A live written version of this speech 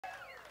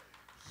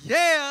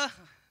Yeah.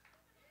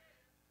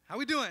 How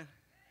we doing?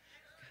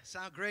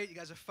 Sound great. You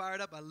guys are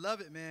fired up. I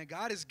love it, man.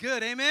 God is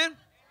good. Amen.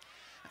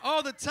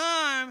 All the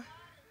time.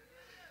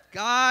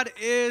 God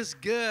is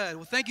good.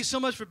 Well, thank you so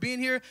much for being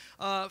here.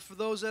 For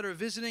those that are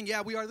visiting,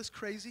 yeah, we are this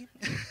crazy.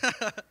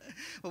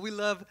 But we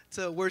love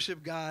to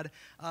worship God.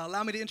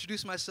 Allow me to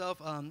introduce myself.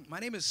 My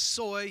name is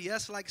Soy.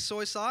 Yes, like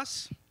soy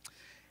sauce.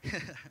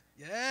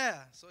 Yeah,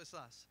 soy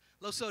sauce.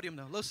 Low sodium,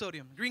 though. Low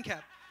sodium. Green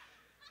cap.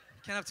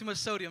 Can't have too much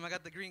sodium. I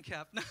got the green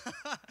cap.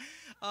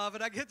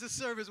 But I get to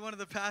serve as one of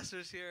the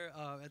pastors here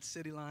at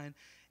Cityline.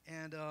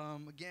 And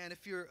again,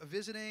 if you're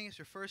visiting, it's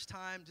your first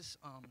time, just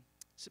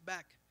sit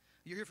back.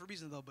 You're here for a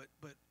reason, though,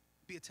 but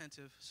be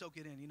attentive. Soak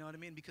it in, you know what I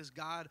mean? Because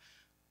God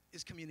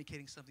is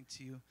communicating something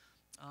to you.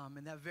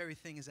 And that very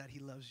thing is that he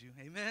loves you.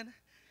 Amen?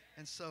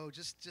 And so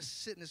just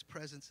sit in his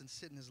presence and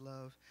sit in his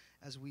love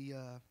as we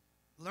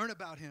learn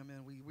about him,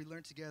 and we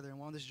learn together, and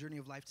we're on this journey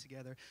of life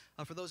together.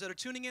 For those that are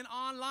tuning in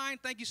online,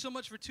 thank you so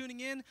much for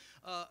tuning in.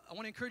 I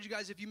want to encourage you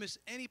guys, if you miss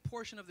any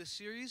portion of this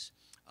series,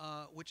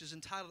 which is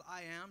entitled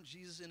I Am,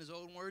 Jesus in his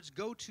own words,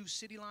 go to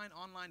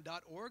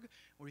citylineonline.org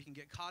where you can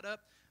get caught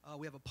up.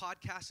 We have a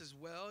podcast as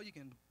well. You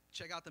can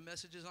check out the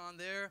messages on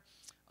there.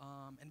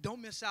 And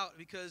don't miss out,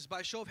 because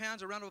by show of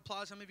hands, a round of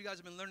applause, how many of you guys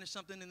have been learning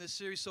something in this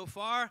series so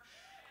far?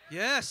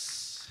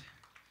 Yes.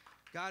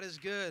 God is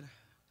good.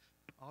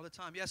 All the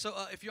time. Yeah, so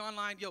if you're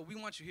online, we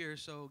want you here,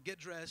 so get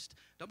dressed.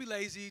 Don't be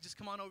lazy. Just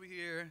come on over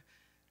here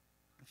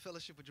and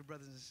fellowship with your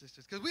brothers and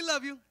sisters, because we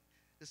love you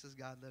just as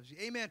God loves you.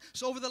 Amen.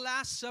 So over the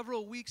last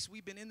several weeks,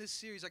 we've been in this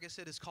series, like I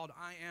said, it's called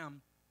I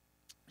Am.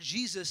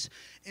 Jesus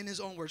in his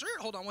own words.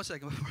 Hold on one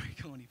second before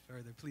I go any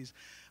further, please.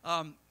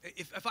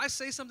 If I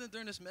say something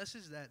during this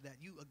message that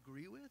you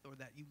agree with, or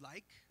that you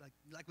like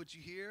what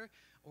you hear,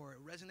 or it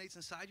resonates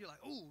inside you, like,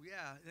 oh,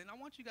 yeah, then I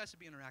want you guys to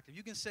be interactive.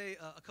 You can say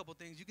a couple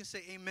things. You can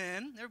say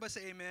amen. Everybody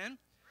say amen.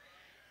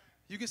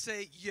 You can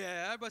say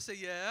yeah. Everybody say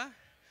yeah.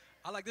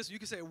 I like this. You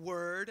can say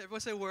word.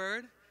 Everybody say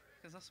word,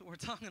 because that's what we're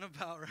talking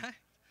about, right?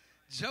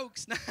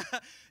 Jokes.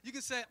 You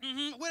can say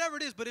whatever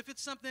it is, but if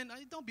it's something,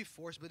 don't be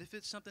forced, but if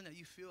it's something that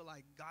you feel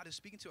like God is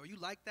speaking to, or you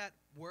like that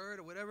word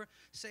or whatever,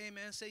 say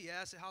amen, say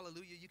yeah, say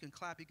hallelujah. You can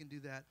clap, you can do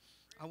that.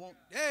 I won't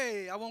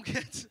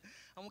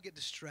get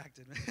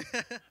distracted.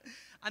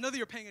 I know that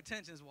you're paying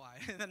attention is why.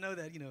 And I know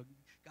that,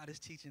 God is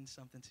teaching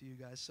something to you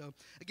guys. So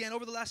again,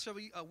 over the last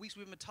several weeks,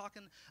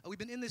 we've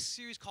been in this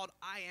series called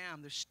I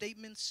Am. There's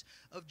statements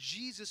of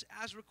Jesus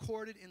as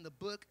recorded in the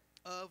book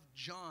of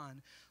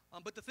John.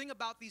 But the thing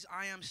about these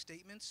I am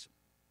statements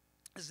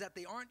is that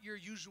they aren't your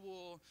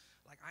usual,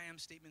 like, I am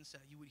statements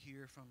that you would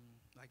hear from,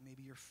 like,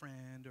 maybe your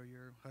friend or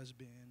your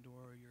husband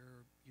or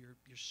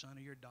your son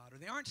or your daughter.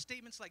 They aren't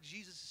statements like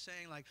Jesus is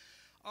saying, like,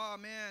 oh,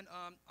 man,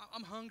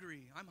 I'm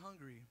hungry.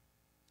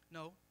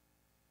 No.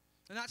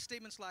 They're not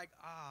statements like,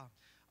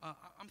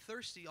 I'm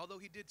thirsty, although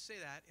he did say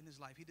that in his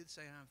life. He did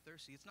say, I'm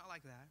thirsty. It's not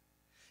like that.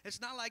 It's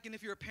not like, and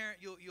if you're a parent,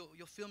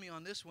 you'll feel me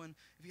on this one.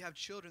 If you have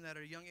children that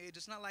are a young age,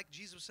 it's not like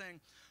Jesus was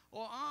saying,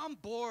 oh, I'm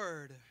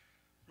bored,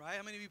 right?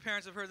 How many of you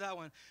parents have heard that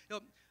one?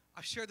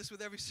 I've shared this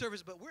with every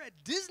service, but we're at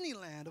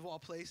Disneyland, of all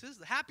places,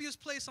 the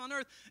happiest place on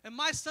earth, and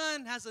my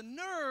son has a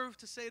nerve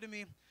to say to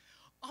me,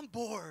 I'm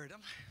bored. I'm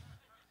like,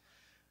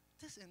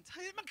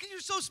 you're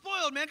so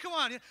spoiled, man. Come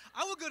on.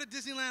 I would go to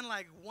Disneyland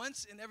like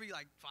once in every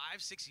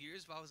 5-6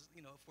 years if I was,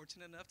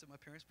 fortunate enough to my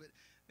parents. But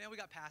man, we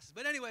got passes.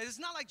 But anyway, it's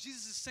not like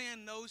Jesus is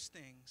saying those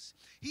things.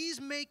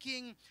 He's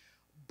making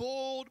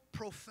bold,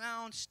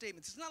 profound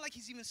statements. It's not like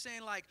he's even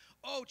saying like,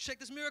 oh, check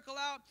this miracle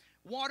out,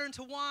 water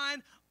into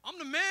wine. I'm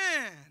the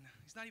man.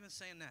 He's not even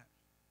saying that.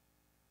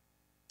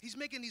 He's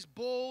making these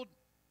bold,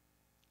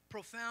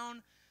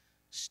 profound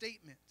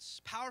statements,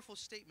 powerful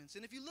statements.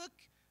 And if you look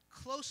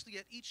closely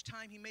at each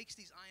time he makes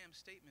these I am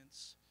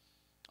statements,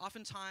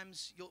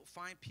 oftentimes you'll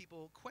find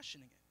people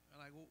questioning it. They're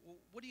like, well,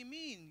 what do you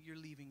mean you're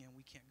leaving and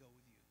we can't go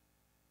with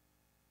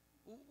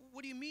you?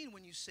 What do you mean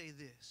when you say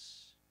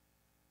this?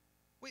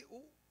 Wait,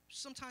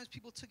 sometimes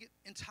people took it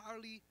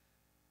entirely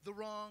the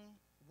wrong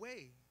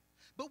way.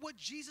 But what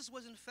Jesus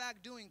was in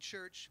fact doing,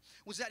 church,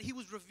 was that he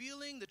was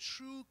revealing the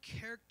true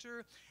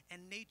character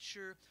and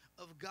nature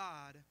of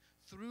God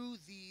through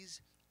these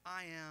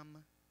I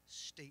am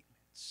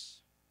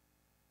statements.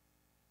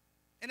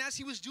 And as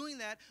he was doing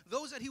that,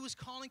 those that he was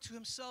calling to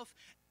himself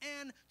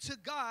and to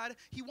God,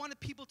 he wanted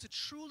people to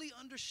truly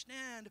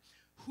understand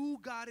who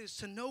God is,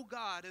 to know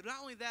God, and not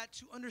only that,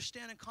 to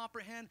understand and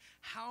comprehend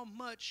how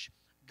much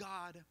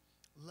God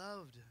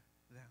loved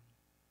them.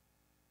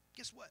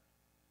 Guess what?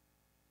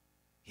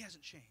 He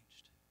hasn't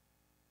changed.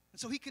 And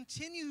so he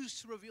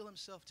continues to reveal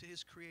himself to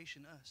his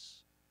creation,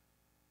 us,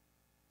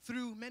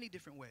 through many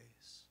different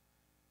ways.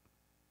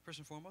 First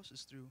and foremost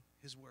is through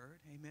his word.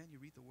 Amen. You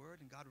read the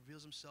word and God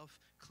reveals himself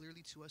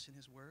clearly to us in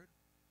his word.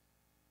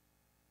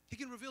 He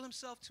can reveal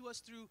himself to us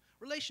through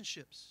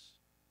relationships,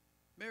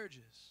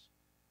 marriages,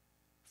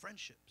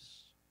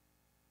 friendships,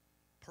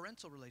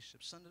 parental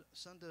relationships,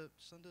 son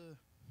to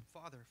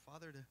father,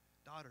 father to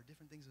daughter,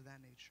 different things of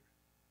that nature.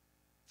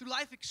 Through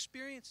life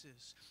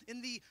experiences,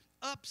 in the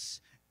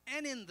ups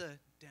and in the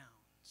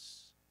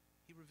downs.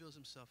 He reveals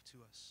himself to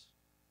us.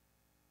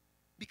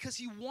 Because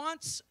he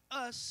wants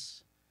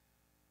us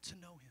to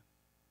know him.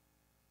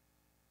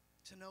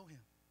 To know him.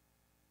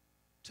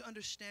 To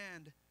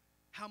understand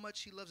how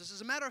much he loves us.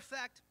 As a matter of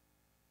fact,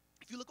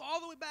 if you look all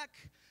the way back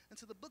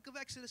into the book of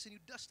Exodus and you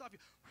dust off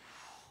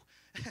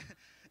your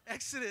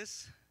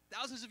Exodus,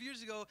 thousands of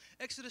years ago,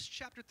 Exodus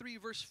chapter 3,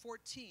 verse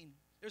 14,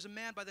 there's a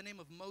man by the name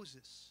of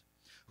Moses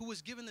who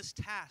was given this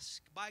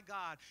task by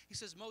God. He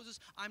says, Moses,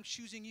 I'm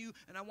choosing you,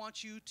 and I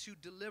want you to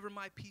deliver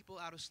my people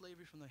out of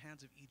slavery from the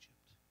hands of Egypt.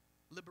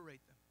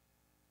 Liberate them.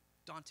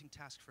 Daunting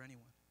task for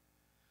anyone.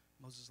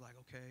 Moses is like,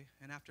 okay.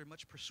 And after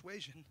much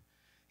persuasion,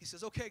 he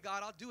says, okay,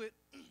 God, I'll do it.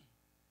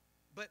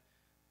 But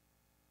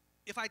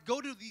if I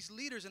go to these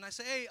leaders and I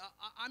say, hey,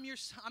 I'm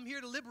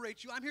here to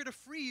liberate you, I'm here to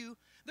free you,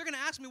 they're going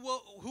to ask me,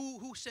 well,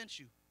 who sent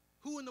you?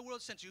 Who in the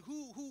world sent you?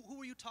 Who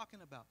are you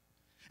talking about?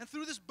 And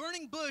through this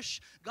burning bush,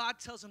 God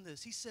tells him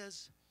this. He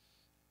says,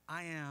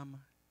 I am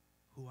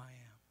who I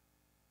am.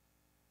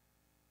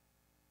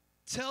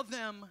 Tell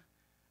them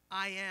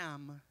I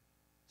am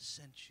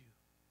sent you.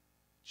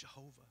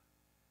 Jehovah,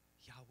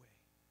 Yahweh.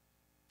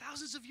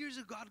 Thousands of years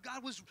ago,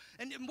 God was,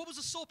 and what was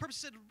the sole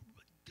purpose? He said,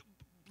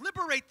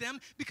 liberate them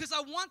because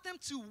I want them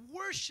to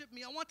worship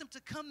me. I want them to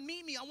come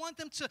meet me. I want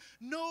them to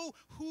know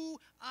who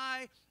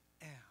I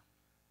am.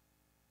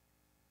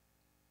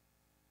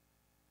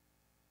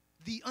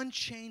 The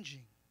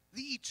unchanging,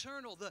 the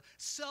eternal, the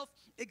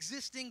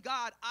self-existing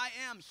God. I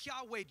am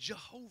Yahweh,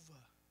 Jehovah.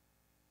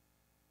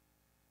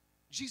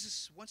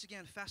 Jesus, once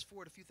again, fast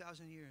forward a few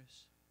thousand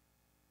years.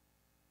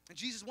 And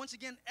Jesus once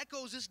again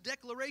echoes this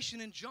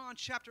declaration in John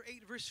chapter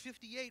 8, verse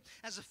 58,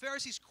 as the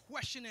Pharisees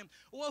question him,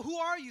 well, who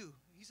are you?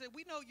 He said,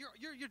 we know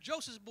you're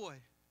Joseph's boy.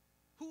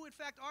 Who, in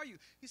fact, are you?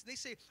 They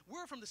say,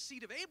 we're from the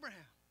seed of Abraham.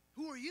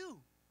 Who are you?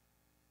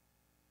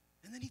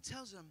 And then he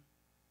tells them,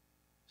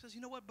 says,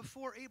 you know what?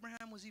 Before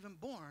Abraham was even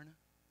born,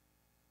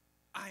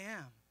 I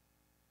am.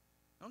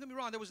 Don't get me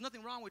wrong. There was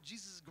nothing wrong with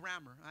Jesus'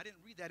 grammar. I didn't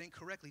read that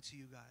incorrectly to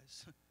you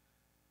guys.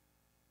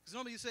 Because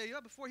normally you say,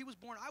 yeah, before he was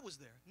born, I was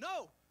there.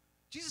 No.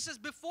 Jesus says,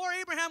 before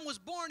Abraham was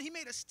born, he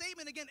made a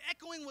statement, again,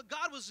 echoing what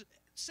God was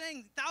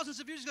saying thousands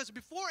of years ago. So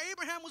before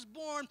Abraham was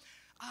born,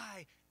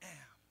 I am.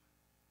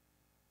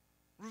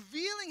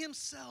 Revealing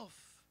himself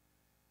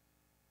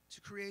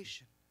to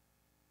creation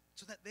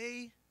so that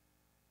they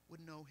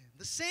would know him.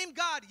 The same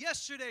God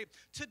yesterday,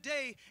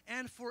 today,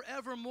 and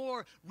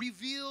forevermore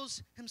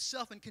reveals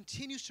himself and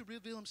continues to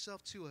reveal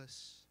himself to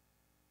us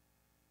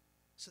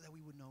so that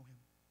we would know him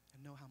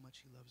and know how much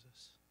he loves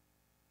us.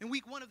 In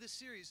week 1 of this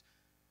series,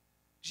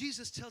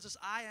 Jesus tells us,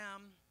 I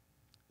am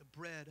the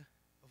bread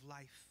of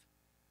life.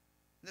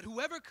 And that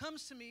whoever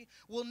comes to me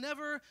will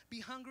never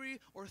be hungry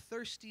or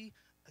thirsty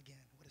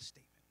again. What a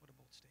statement. What a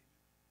bold statement.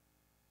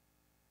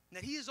 And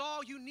that he is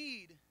all you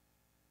need.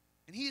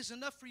 And he is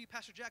enough for you.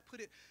 Pastor Jack put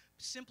it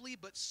simply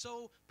but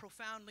so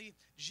profoundly.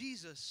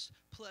 Jesus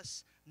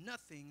plus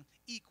nothing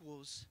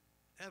equals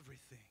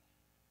everything.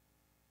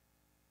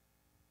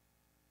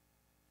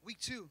 Week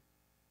 2,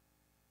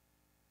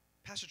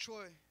 Pastor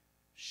Troy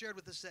shared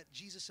with us that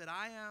Jesus said,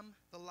 I am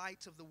the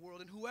light of the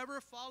world, and whoever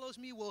follows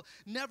me will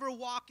never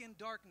walk in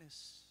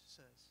darkness,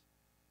 says.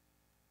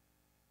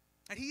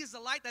 And he is the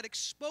light that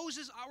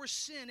exposes our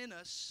sin in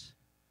us,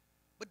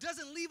 but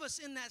doesn't leave us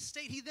in that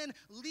state. He then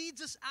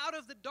leads us out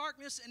of the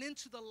darkness and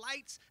into the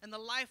light and the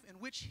life in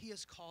which he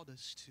has called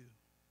us to.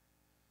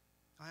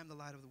 I am the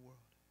light of the world.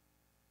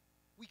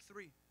 Week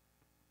 3,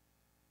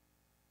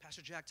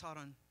 Pastor Jack taught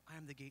on I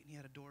am the gate, and he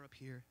had a door up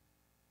here.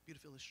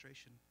 Beautiful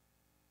illustration.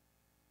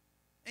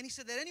 And he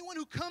said that anyone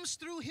who comes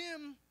through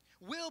him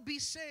will be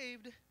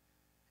saved,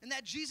 and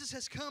that Jesus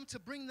has come to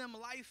bring them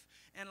life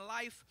and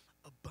life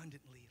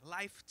abundantly,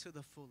 life to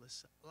the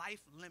fullest,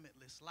 life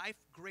limitless, life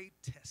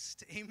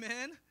greatest.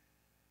 Amen?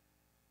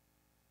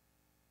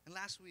 And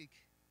last week,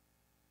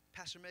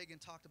 Pastor Megan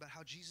talked about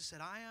how Jesus said,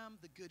 I am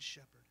the good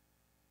shepherd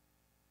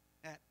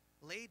that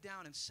laid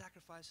down and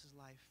sacrificed his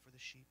life for the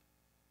sheep.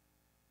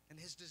 And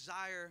his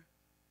desire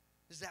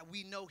is that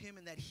we know him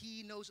and that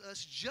he knows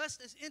us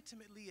just as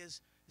intimately as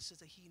it says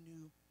that he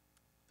knew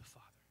the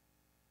Father.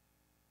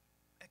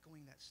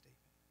 Echoing that statement.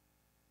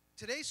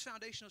 Today's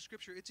foundational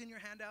scripture, it's in your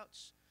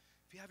handouts.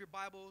 If you have your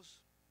Bibles,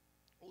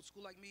 old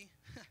school like me,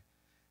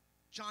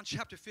 John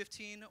chapter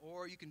 15,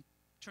 or you can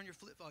turn your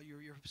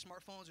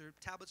smartphones or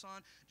tablets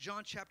on.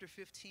 John chapter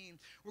 15.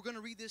 We're going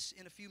to read this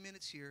in a few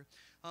minutes here.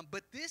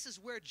 But this is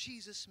where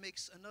Jesus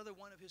makes another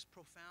one of his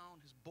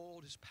profound, his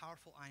bold, his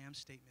powerful I am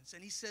statements.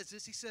 And he says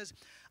this. He says,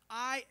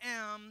 I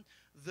am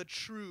the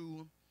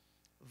true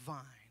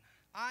vine.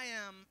 I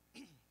am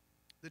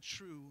the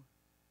true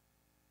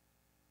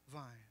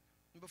vine.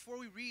 And before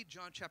we read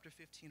John chapter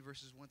 15,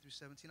 verses 1 through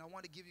 17, I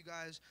want to give you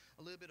guys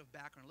a little bit of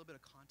background, a little bit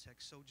of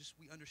context, so just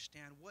we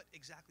understand what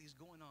exactly is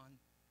going on,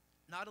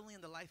 not only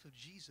in the life of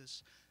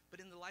Jesus, but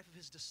in the life of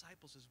his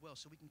disciples as well,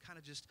 so we can kind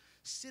of just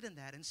sit in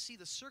that and see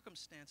the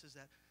circumstances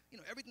that,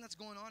 everything that's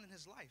going on in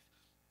his life.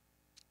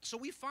 So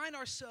we find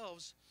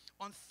ourselves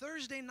on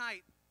Thursday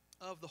night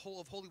of the whole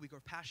of Holy Week or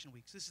Passion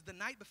Week. So this is the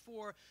night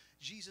before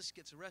Jesus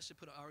gets arrested,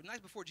 or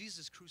night before Jesus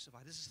is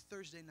crucified. This is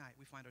Thursday night.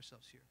 We find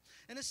ourselves here.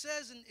 And it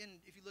says,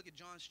 if you look at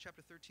John's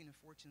chapter 13 and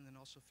 14 and then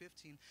also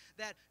 15,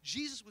 that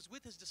Jesus was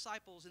with his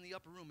disciples in the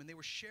upper room, and they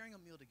were sharing a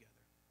meal together,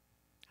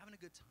 having a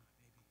good time.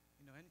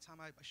 You know, anytime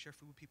I share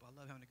food with people, I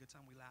love having a good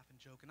time. We laugh and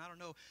joke. And I don't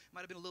know, it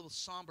might have been a little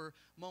somber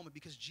moment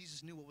because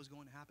Jesus knew what was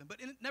going to happen. But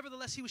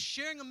nevertheless, he was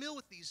sharing a meal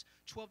with these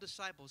 12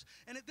 disciples.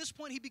 And at this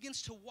point, he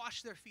begins to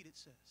wash their feet, it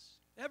says.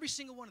 Every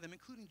single one of them,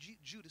 including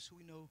Judas, who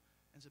we know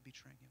ends up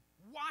betraying him,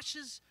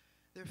 washes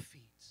their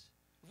feet.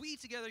 If we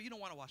eat together, you don't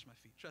want to wash my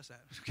feet. Trust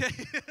that,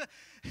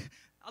 okay?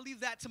 I'll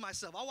leave that to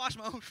myself. I'll wash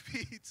my own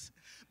feet.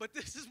 But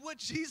this is what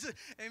Jesus,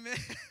 amen.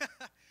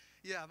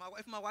 Yeah,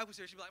 if my wife was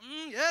here, she'd be like,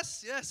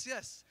 yes, yes,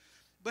 yes.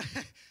 But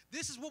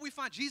this is what we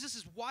find. Jesus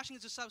is washing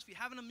his disciples' feet,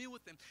 having a meal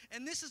with them.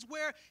 And this is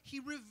where he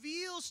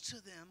reveals to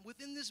them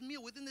within this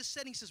meal, within this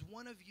setting, he says,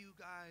 one of you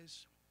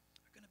guys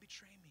are going to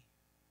betray me.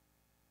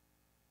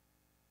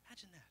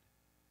 Imagine that.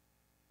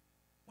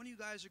 One of you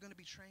guys are going to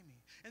betray me.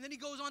 And then he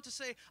goes on to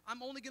say,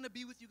 I'm only going to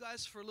be with you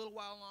guys for a little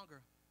while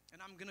longer.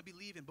 And I'm going to be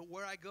leaving. But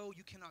where I go,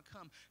 you cannot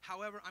come.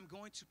 However, I'm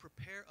going to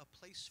prepare a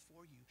place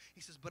for you.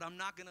 He says, but I'm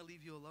not going to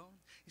leave you alone.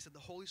 He said, the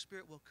Holy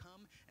Spirit will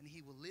come and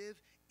he will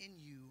live in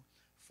you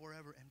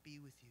forever and be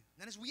with you.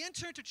 And as we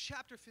enter into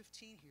chapter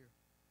 15 here,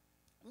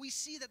 we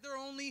see that there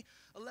are only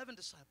 11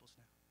 disciples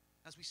now.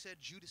 As we said,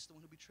 Judas, the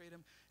one who betrayed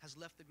him, has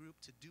left the group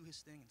to do his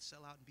thing and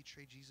sell out and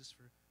betray Jesus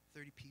for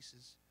 30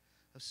 pieces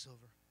of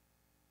silver.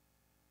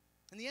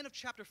 And the end of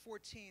chapter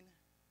 14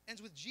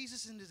 ends with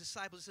Jesus and his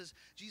disciples. It says,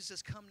 Jesus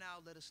says, come now,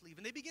 let us leave.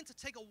 And they begin to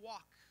take a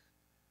walk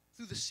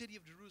through the city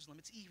of Jerusalem.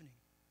 It's evening.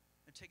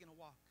 They're taking a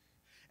walk.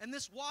 And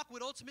this walk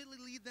would ultimately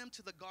lead them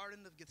to the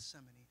Garden of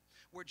Gethsemane,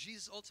 where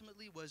Jesus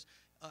ultimately was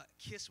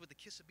kissed with the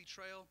kiss of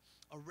betrayal,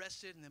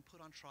 arrested, and then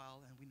put on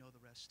trial, and we know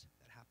the rest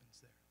that happens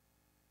there.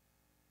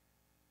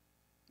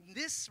 And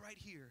this right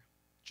here,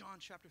 John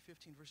chapter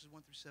 15, verses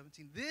 1 through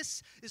 17,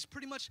 this is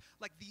pretty much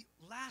like the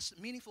last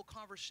meaningful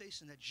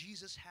conversation that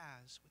Jesus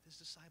has with his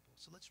disciples.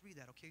 So let's read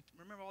that, okay?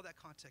 Remember all that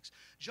context.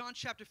 John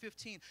chapter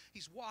 15,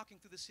 he's walking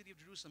through the city of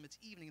Jerusalem. It's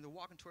evening, and they're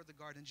walking toward the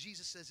garden.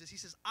 Jesus says this. He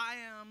says, I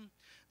am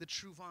the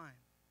true vine.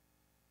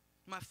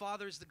 My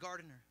Father is the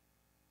gardener.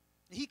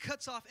 And he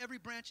cuts off every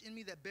branch in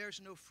me that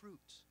bears no fruit,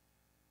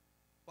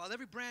 while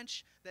every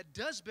branch that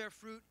does bear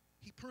fruit,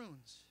 he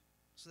prunes,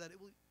 so that it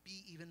will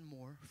be even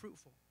more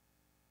fruitful.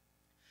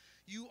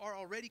 You are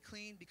already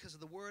clean because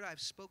of the word I have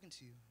spoken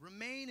to you.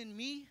 Remain in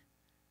me,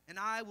 and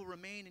I will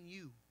remain in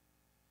you.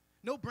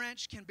 No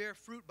branch can bear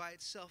fruit by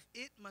itself.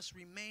 It must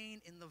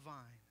remain in the vine.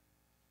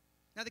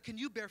 Neither can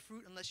you bear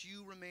fruit unless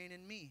you remain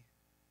in me.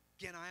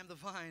 Again, I am the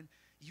vine.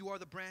 You are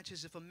the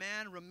branches. If a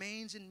man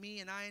remains in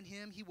me and I in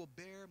him, he will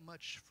bear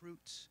much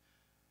fruit.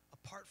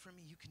 Apart from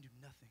me, you can do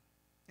nothing.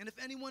 And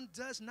if anyone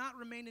does not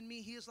remain in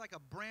me, he is like a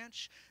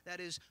branch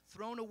that is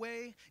thrown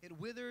away. It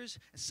withers,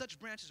 and such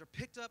branches are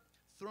picked up,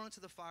 thrown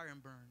into the fire,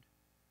 and burned.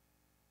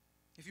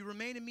 If you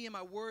remain in me and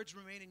my words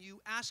remain in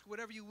you, ask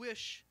whatever you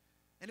wish,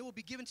 and it will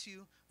be given to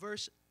you.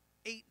 Verse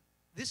 8,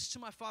 this is to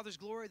my Father's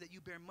glory that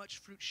you bear much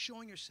fruit,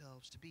 showing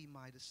yourselves to be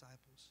my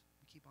disciples.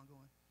 We keep on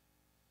going.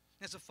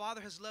 As the Father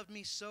has loved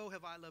me, so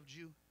have I loved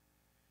you.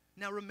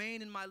 Now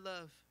remain in my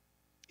love.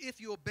 If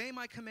you obey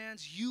my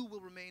commands, you will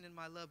remain in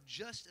my love,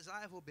 just as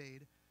I have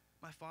obeyed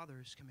my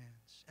Father's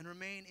commands, and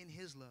remain in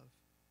his love.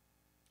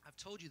 I've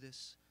told you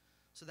this,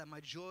 so that my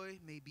joy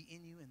may be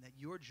in you, and that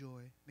your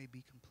joy may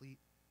be complete.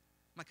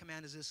 My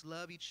command is this: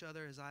 love each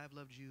other as I have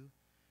loved you.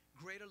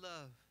 Greater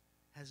love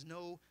has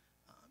no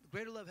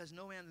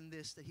man than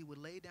this, that he would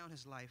lay down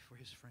his life for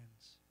his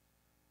friends.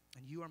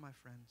 And you are my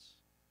friends,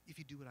 if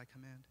you do what I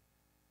command.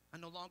 I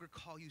no longer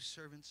call you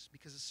servants,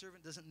 because a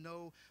servant doesn't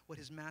know what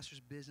his master's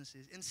business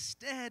is.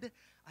 Instead,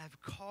 I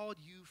have called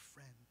you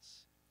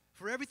friends.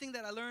 For everything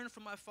that I learned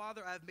from my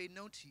Father, I have made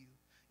known to you.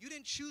 You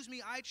didn't choose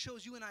me, I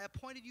chose you, and I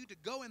appointed you to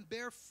go and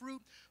bear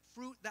fruit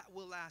that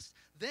will last.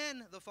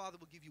 Then the Father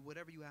will give you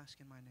whatever you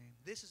ask in my name.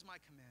 This is my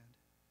command.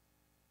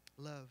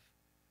 Love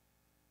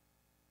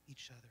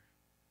each other.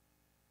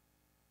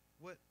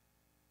 What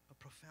a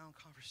profound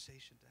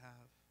conversation to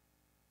have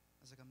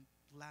as like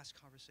a last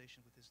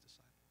conversation with his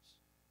disciples.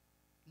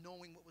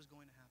 Knowing what was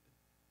going to happen.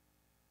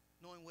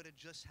 Knowing what had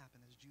just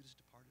happened as Judas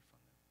departed from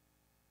them.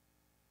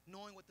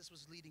 Knowing what this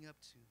was leading up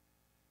to.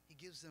 He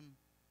gives them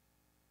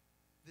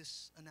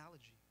this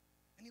analogy.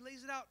 And he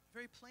lays it out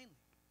very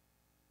plainly.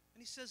 And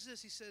he says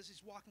this. He says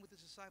he's walking with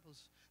his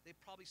disciples. They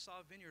probably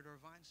saw a vineyard or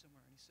a vine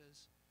somewhere. And he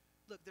says,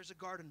 look, there's a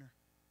gardener.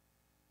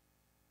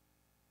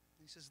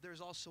 And he says, there's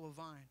also a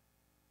vine.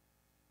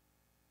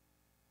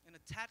 And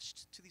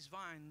attached to these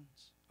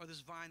vines, or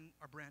this vine,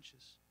 are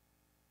branches.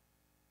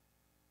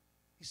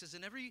 He says,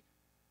 in every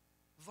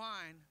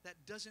vine that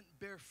doesn't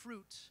bear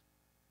fruit,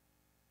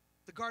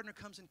 the gardener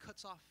comes and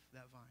cuts off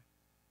that vine.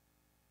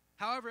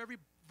 However, every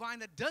vine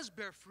that does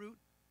bear fruit,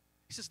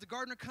 he says the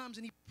gardener comes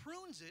and he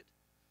prunes it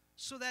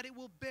so that it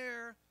will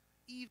bear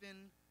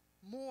even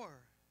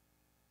more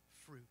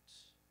fruit.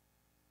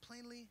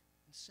 Plainly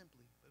and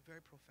simply, but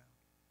very profound.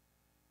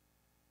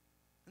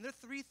 And there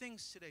are three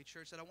things today,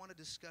 church, that I want to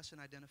discuss and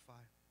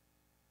identify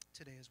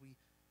today as we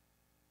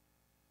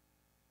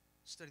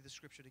study the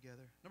scripture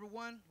together. Number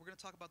one, we're going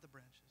to talk about the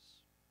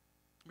branches.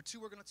 Number two,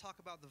 we're going to talk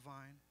about the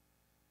vine.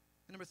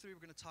 And number three,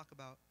 we're going to talk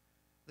about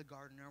the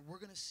gardener. We're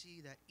going to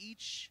see that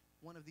each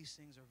one of these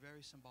things are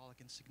very symbolic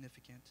and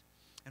significant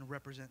and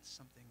represent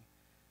something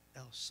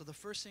else. So the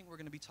first thing we're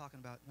going to be talking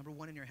about, number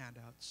one in your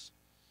handouts,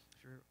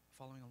 if you're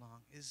following along,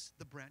 is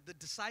the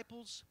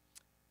disciples,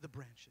 the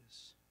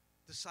branches.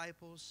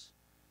 Disciples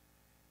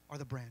are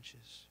the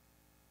branches.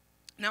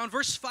 Now in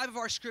verse 5 of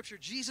our scripture,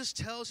 Jesus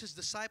tells his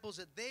disciples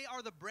that they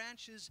are the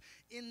branches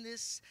in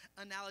this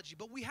analogy.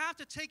 But we have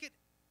to take it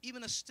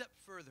even a step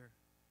further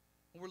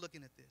when we're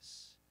looking at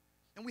this.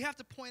 And we have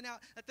to point out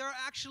that there are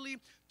actually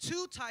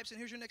two types, and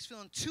here's your next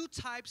fill in, two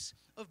types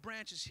of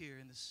branches here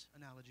in this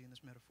analogy, in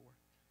this metaphor.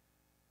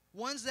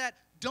 Ones that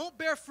don't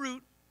bear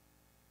fruit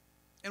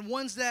and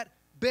ones that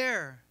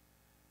bear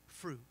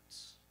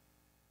fruits.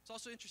 It's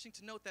also interesting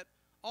to note that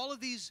all of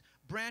these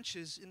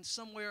branches in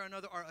some way or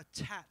another are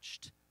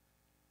attached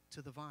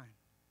to the vine.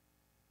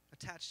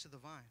 Attached to the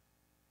vine.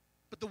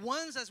 But the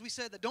ones, as we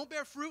said, that don't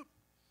bear fruit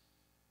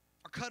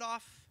are cut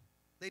off.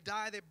 They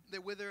die, they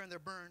wither, and they're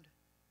burned.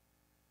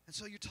 And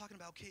so you're talking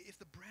about, okay, if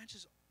the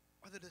branches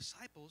are the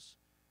disciples,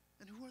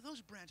 then who are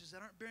those branches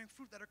that aren't bearing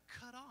fruit, that are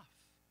cut off?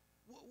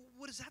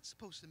 What is that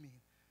supposed to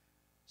mean?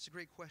 It's a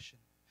great question.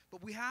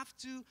 But we have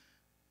to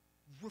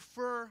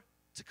refer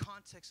to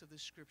context of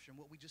this scripture and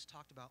what we just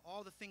talked about.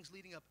 All the things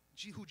leading up,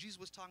 who Jesus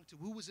was talking to,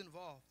 who was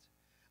involved.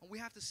 And we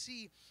have to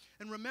see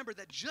and remember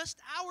that just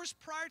hours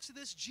prior to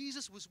this,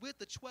 Jesus was with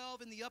the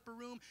 12 in the upper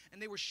room, and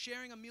they were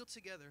sharing a meal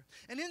together.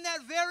 And in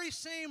that very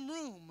same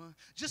room,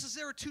 just as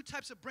there were two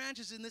types of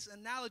branches in this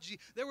analogy,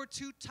 there were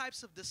two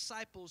types of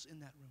disciples in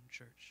that room,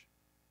 church.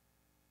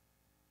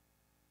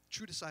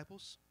 True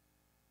disciples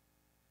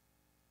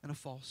and a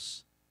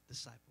false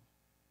disciple.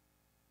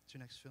 That's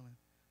your next fill-in.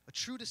 A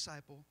true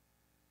disciple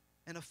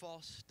and a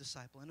false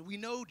disciple. And we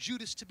know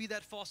Judas to be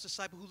that false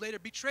disciple who later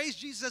betrays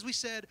Jesus, as we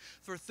said,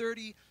 for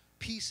 30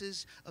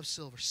 pieces of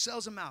silver.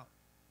 Sells him out.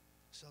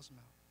 Sells him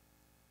out.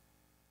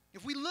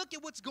 If we look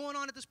at what's going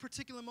on at this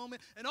particular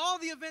moment and all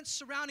the events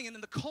surrounding it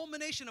and the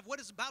culmination of what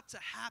is about to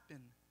happen,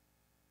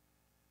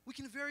 we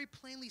can very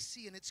plainly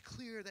see, and it's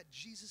clear that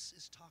Jesus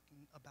is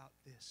talking about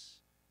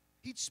this.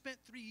 He'd spent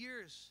 3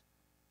 years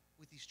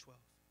with these 12.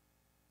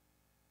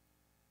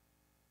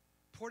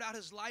 Poured out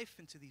his life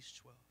into these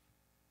 12.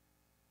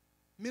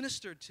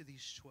 Ministered to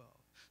these 12,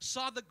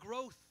 saw the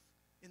growth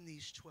in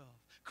these 12,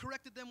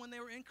 corrected them when they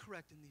were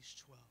incorrect in these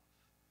 12,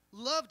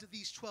 loved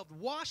these 12,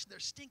 washed their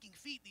stinking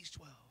feet, these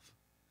 12.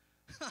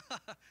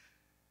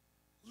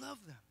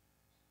 Love them.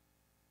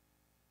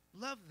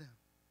 Love them.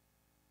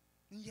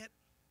 And yet,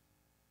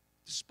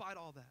 despite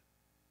all that,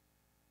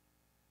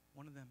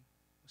 one of them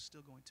was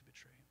still going to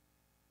betray him.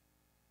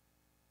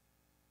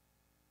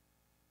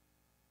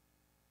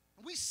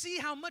 And we see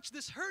how much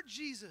this hurt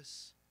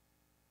Jesus.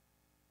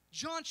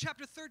 John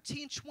chapter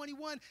 13,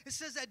 21, it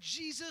says that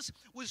Jesus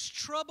was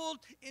troubled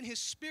in his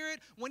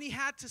spirit when he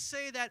had to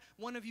say that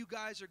one of you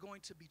guys are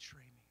going to betray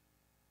me.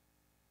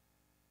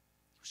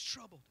 He was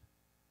troubled.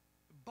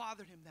 It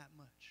bothered him that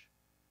much.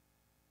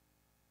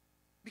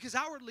 Because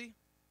outwardly,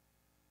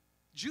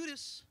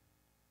 Judas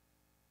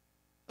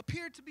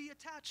appeared to be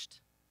attached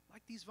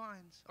like these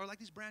vines, or like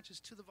these branches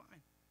to the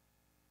vine.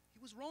 He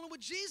was rolling with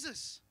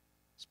Jesus.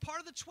 He's part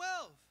of the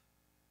 12.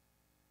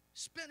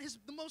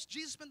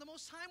 Jesus spent the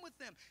most time with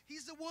them.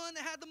 He's the one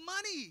that had the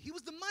money. He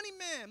was the money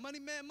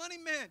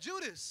man,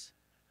 Judas.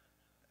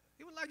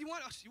 He was like, you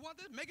want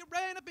this? Make it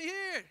rain up in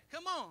here.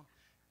 Come on.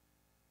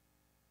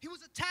 He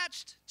was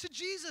attached to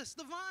Jesus,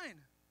 the vine.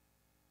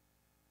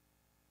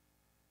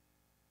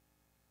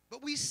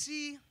 But we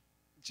see,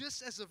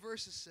 just as the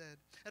verses said,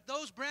 that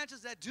those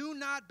branches that do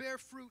not bear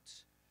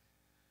fruit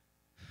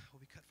will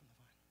be cut from the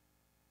vine.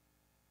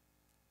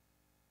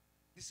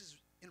 This is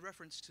in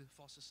reference to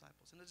false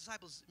disciples. And the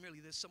disciples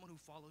merely this, someone who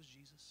follows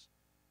Jesus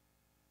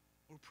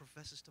or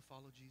professes to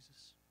follow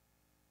Jesus.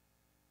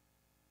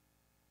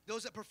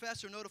 Those that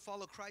profess or know to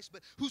follow Christ,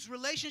 but whose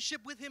relationship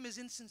with him is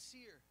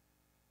insincere,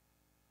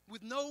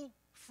 with no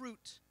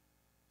fruit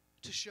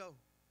to show.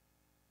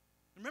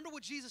 Remember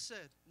what Jesus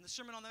said in the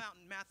Sermon on the Mount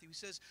in Matthew. He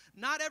says,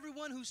 not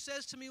everyone who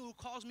says to me, who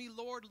calls me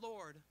Lord,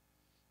 Lord,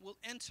 will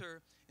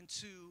enter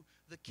into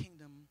the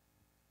kingdom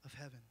of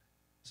heaven.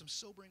 Some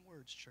sobering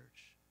words,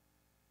 church.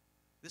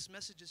 This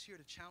message is here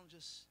to challenge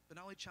us, but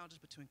not only challenge us,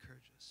 but to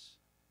encourage us.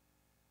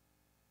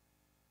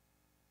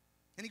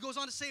 And he goes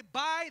on to say,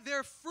 by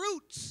their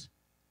fruits,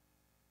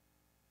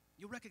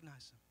 you'll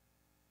recognize them.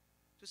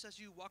 Just as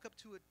you walk up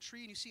to a tree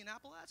and you see an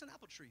apple, that's an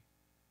apple tree.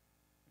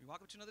 You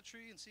walk up to another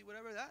tree and see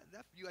whatever,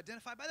 that you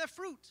identify by their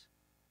fruit.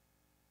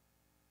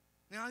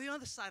 Now, on the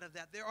other side of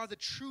that, there are the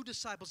true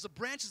disciples, the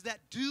branches that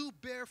do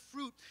bear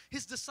fruit.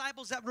 His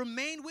disciples that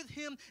remained with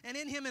him and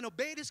in him and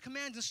obeyed his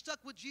commands and stuck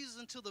with Jesus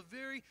until the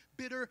very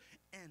bitter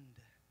end.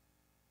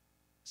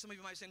 Some of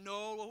you might say,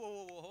 no,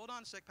 whoa, hold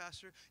on a sec,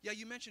 Pastor. Yeah,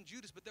 you mentioned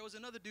Judas, but there was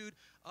another dude,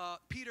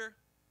 Peter,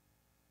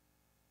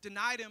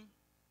 denied him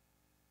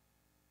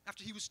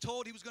after he was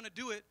told he was going to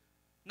do it,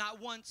 not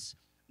once,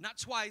 not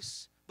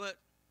twice, but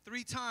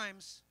 3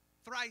 times,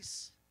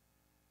 thrice.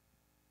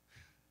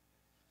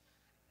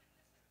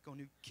 Go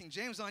New King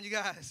James on you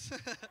guys.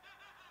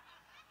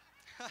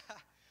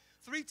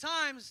 3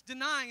 times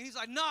denying. And he's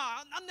like, nah,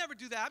 I'll never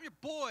do that. I'm your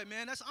boy,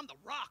 man. I'm the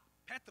rock,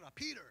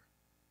 Peter.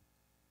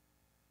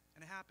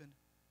 And it happened.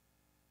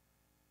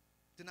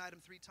 Denied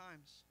him 3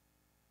 times.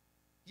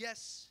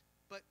 Yes,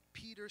 but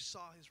Peter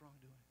saw his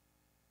wrongdoing.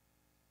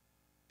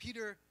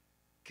 Peter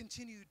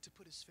continued to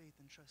put his faith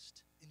and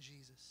trust in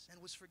Jesus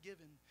and was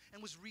forgiven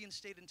and was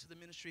reinstated into the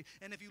ministry.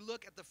 And if you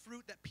look at the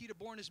fruit that Peter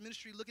bore in his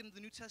ministry, look into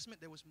the New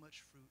Testament, there was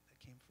much fruit that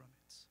came from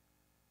it.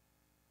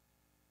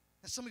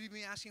 And some of you may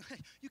be asking, hey,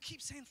 you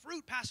keep saying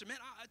fruit, Pastor. Man,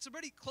 it's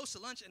already close to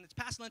lunch and it's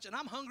past lunch and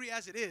I'm hungry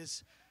as it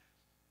is.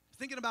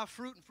 Thinking about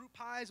fruit and fruit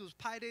pies. It was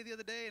pie day the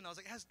other day and I was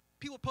like,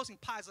 people posting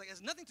pies. Like, it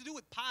has nothing to do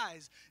with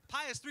pies.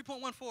 Pie is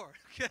 3.14,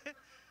 okay?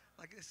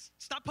 Like,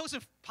 stop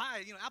posting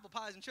pie, apple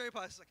pies and cherry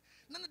pies. It's like,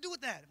 nothing to do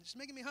with that. It's just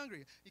making me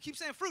hungry. You keep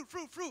saying fruit.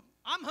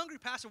 I'm hungry,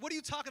 Pastor. What are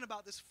you talking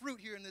about, this fruit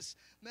here in this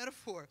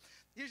metaphor?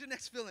 Here's your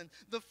next fill-in.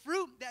 The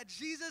fruit that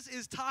Jesus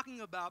is talking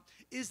about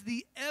is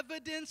the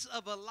evidence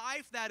of a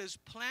life that is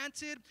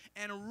planted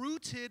and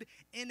rooted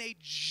in a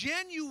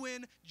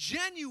genuine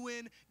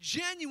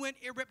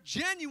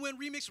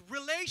remix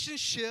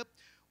relationship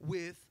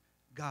with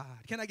God.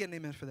 Can I get an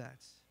amen for that?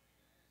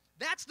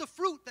 That's the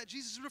fruit that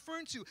Jesus is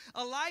referring to.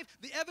 A life,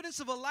 the evidence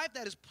of a life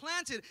that is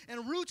planted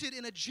and rooted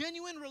in a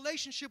genuine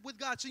relationship with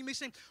God. So you may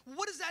say,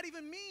 what does that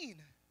even mean?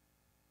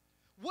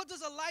 What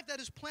does a life that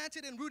is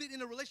planted and rooted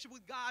in a relationship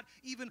with God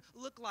even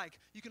look like?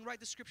 You can write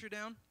the scripture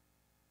down.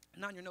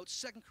 And on your notes,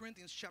 2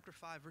 Corinthians chapter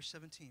 5, verse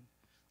 17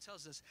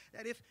 tells us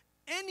that if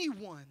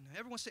anyone,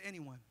 everyone say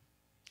anyone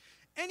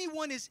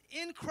is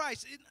in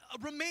Christ,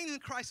 remains in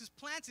Christ, is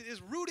planted,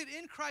 is rooted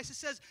in Christ, it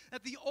says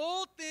that the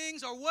old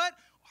things are what?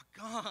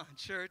 Are gone,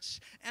 church.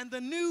 And the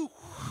new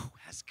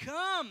has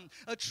come.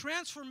 A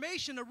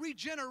transformation, a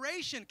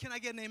regeneration. Can I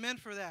get an amen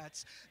for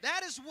that?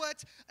 That is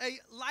what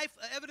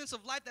evidence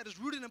of life that is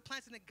rooted and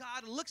planted in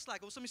God looks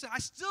like. Well, somebody say, I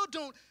still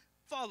don't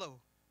follow.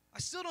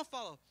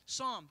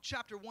 Psalm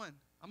chapter 1.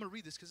 I'm going to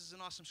read this because this is an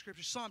awesome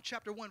scripture. Psalm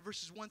chapter 1,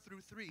 verses 1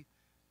 through 3.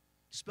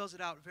 Spells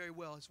it out very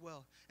well as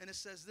well. And it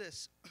says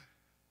this.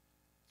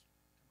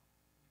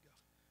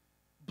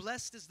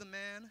 Blessed is the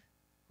man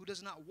who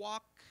does not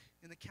walk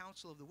in the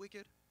counsel of the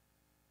wicked,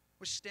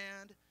 or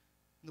stand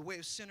in the way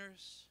of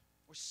sinners,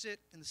 or sit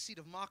in the seat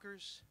of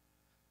mockers.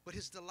 But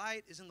his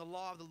delight is in the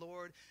law of the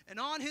Lord, and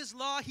on his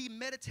law he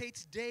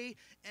meditates day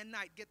and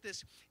night. Get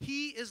this.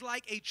 He is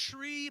like a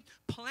tree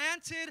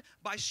planted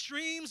by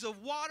streams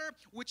of water,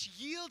 which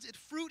yields its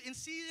fruit in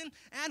season,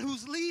 and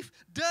whose leaf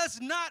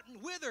does not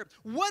wither.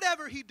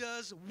 Whatever he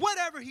does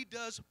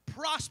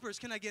prospers.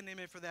 Can I get an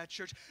amen for that,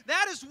 church?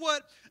 That is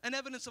what an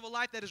evidence of a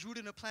life that is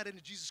rooted and planted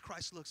in Jesus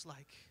Christ looks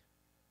like.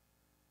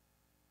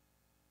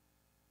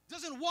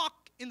 Doesn't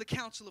walk in the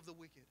counsel of the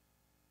wicked.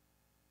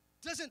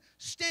 Doesn't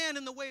stand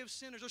in the way of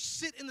sinners or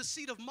sit in the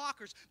seat of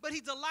mockers, but he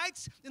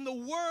delights in the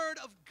word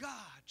of God,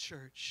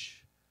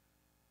 church.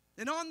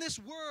 And on this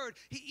word,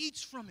 he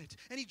eats from it,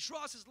 and he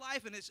draws his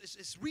life and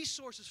his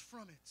resources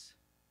from it.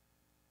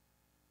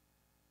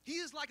 He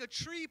is like a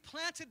tree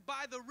planted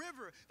by the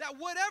river, that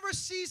whatever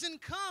season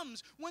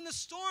comes, when the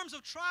storms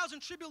of trials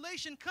and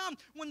tribulation come,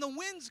 when the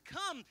winds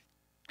come,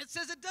 it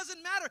says it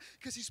doesn't matter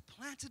because he's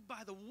planted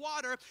by the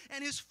water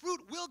and his fruit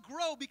will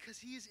grow because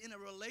he is in a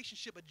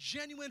relationship, a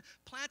genuine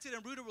planted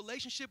and rooted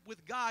relationship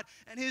with God,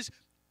 and his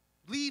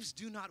leaves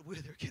do not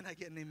wither. Can I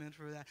get an amen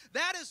for that?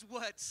 That is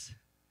what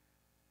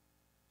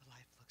a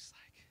life looks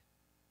like.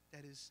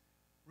 That is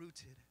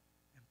rooted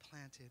and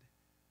planted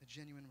in a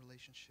genuine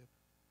relationship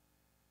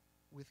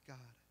with God.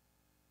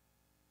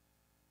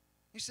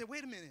 You say,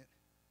 wait a minute.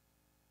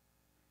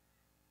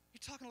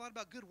 You're talking a lot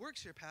about good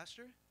works here,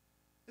 Pastor.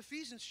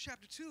 Ephesians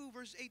chapter 2,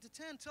 verses 8 to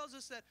 10 tells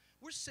us that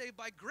we're saved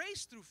by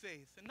grace through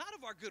faith and not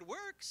of our good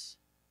works.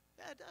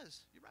 Yeah, it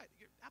does. You're right.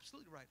 You're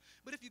absolutely right.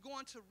 But if you go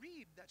on to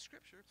read that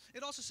scripture,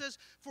 it also says,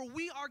 for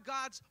we are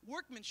God's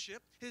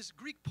workmanship, his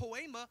Greek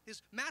poema,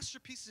 his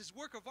masterpiece, his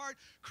work of art,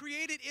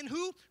 created in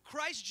who?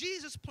 Christ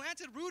Jesus,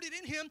 planted, rooted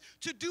in him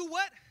to do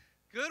what?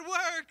 Good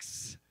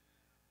works.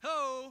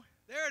 Oh,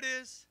 there it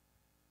is.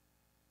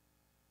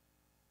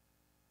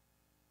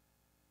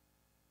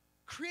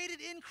 Created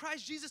in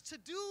Christ Jesus to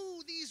do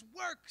these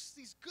works,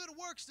 these good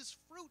works, this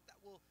fruit that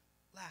will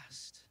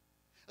last.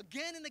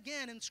 Again and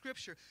again in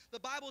Scripture, the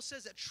Bible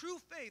says that true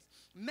faith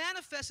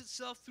manifests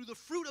itself through the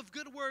fruit of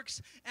good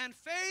works, and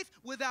faith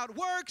without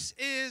works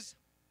is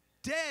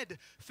dead.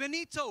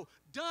 Finito,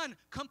 done,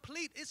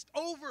 complete, it's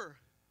over,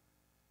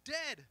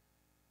 dead.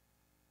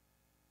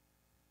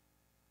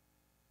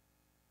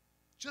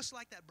 Just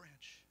like that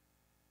branch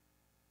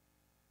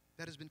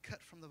that has been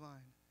cut from the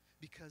vine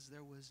because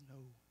there was no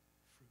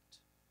fruit.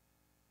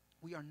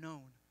 We are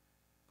known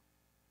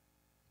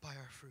by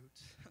our fruit.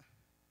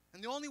 And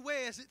And the only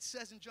way, as it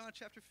says in John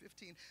chapter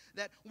 15,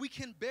 that we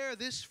can bear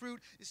this fruit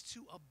is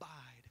to abide,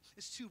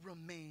 is to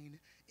remain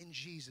in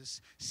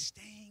Jesus,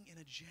 staying in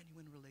a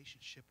genuine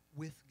relationship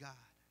with God,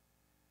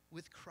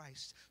 with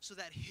Christ, so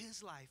that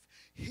his life,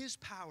 his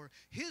power,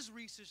 his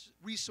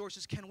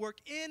resources can work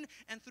in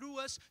and through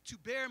us to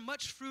bear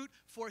much fruit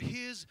for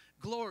his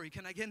glory.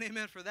 Can I get an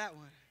amen for that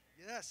one?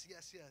 Yes,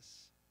 yes,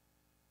 yes.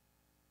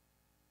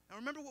 Now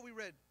remember what we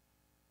read.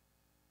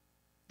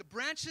 The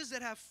branches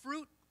that have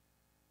fruit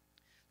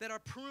that are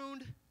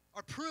pruned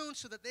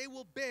so that they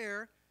will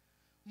bear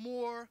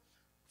more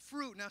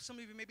fruit. Now some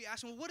of you may be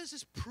asking, well, what is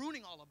this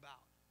pruning all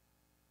about?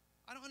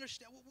 I don't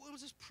understand. What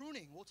was this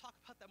pruning? We'll talk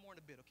about that more in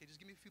a bit, okay? Just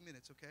give me a few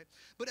minutes, okay?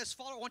 But as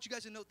followers, I want you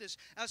guys to note this.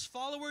 As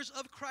followers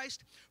of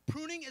Christ,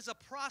 pruning is a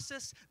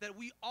process that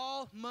we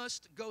all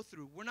must go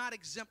through. We're not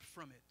exempt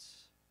from it.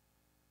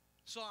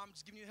 So I'm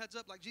just giving you a heads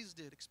up like Jesus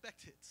did.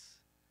 Expect it. It's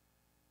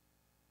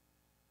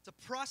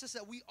a process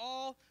that we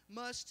all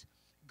must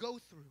go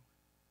through.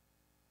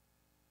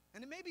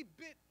 And it may be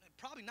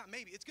probably not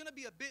maybe, it's going to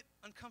be a bit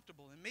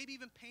uncomfortable and maybe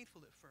even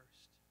painful at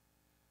first.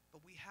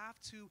 But we have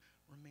to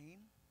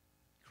remain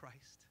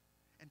Christ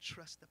and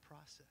trust the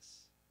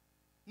process,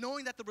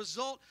 knowing that the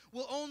result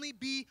will only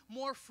be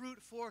more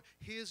fruit for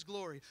his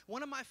glory.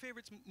 One of my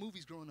favorite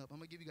movies growing up, I'm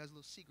going to give you guys a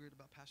little secret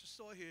about Pastor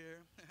Stoy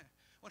here.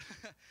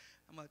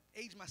 I'm going to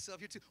age myself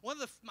here too.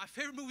 One of my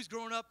favorite movies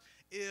growing up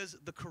is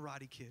The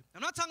Karate Kid.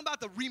 I'm not talking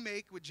about the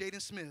remake with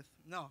Jaden Smith.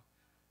 No.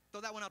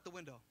 Throw that one out the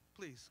window,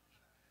 please.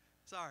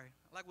 Sorry.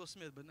 I like Will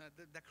Smith, but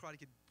that Karate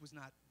Kid was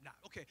not.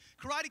 Okay.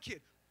 Karate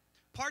Kid.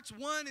 Parts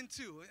 1 and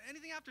 2.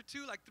 Anything after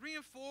 2, like 3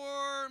 and 4,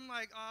 I'm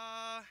like,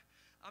 I'm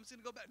just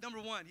going to go back.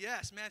 Number 1,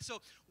 yes, man.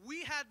 So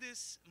we had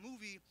this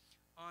movie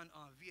on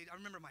VH. I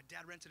remember my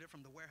dad rented it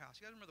from the warehouse.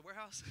 You guys remember the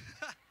warehouse?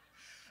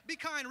 Be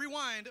kind,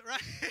 rewind,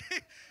 right?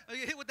 You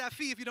get hit with that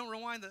fee if you don't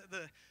rewind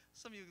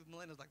some of you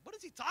millennials like, what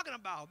is he talking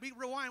about?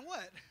 Rewind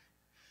what?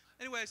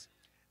 Anyways,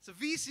 it's a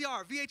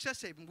VHS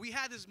tape. And we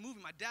had this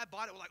movie. My dad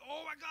bought it. We're like,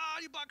 oh, my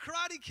God, you bought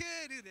Karate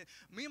Kid. And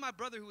me and my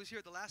brother who was here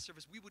at the last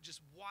service, we would just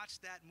watch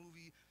that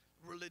movie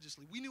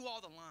religiously. We knew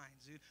all the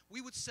lines, dude.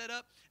 We would set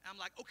up, and I'm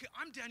like, okay,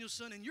 I'm Daniel's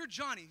son, and you're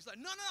Johnny. He's like,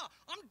 no,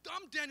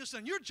 I'm Daniel's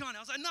son, you're Johnny. I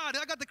was like, nah, I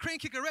got the crane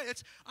kicker ready.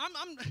 I'm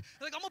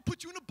going to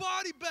put you in a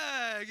body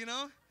bag, you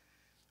know?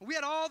 We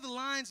had all the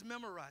lines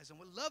memorized, and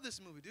we love this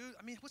movie, dude.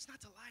 I mean, what's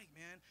not to like,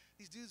 man?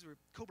 These dudes were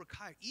Cobra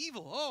Kai,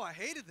 evil. Oh, I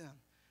hated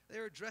them. They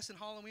were dressed in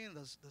Halloween,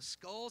 the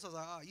skulls. I was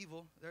like, oh,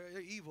 evil.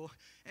 They're evil.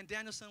 And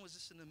Daniel's son was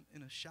just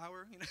in a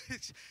shower, you know?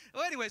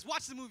 Well, anyways,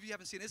 watch the movie if you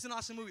haven't seen it. It's an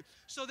awesome movie.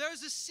 So there's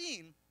this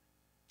scene.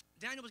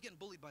 Daniel was getting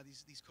bullied by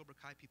these Cobra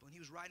Kai people, and he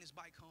was riding his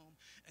bike home,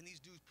 and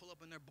these dudes pull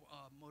up on their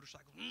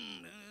motorcycle.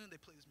 They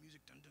play this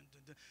music, dun, dun,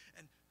 dun, dun,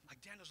 and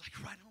like Daniel's like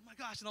riding, oh my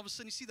gosh, and all of a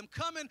sudden you see them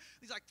coming,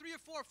 these like 3 or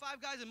 4 or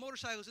 5 guys in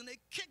motorcycles, and they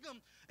kick him,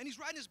 and he's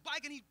riding his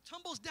bike, and he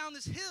tumbles down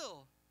this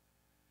hill.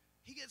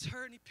 He gets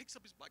hurt, and he picks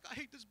up his bike. I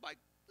hate this bike,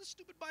 this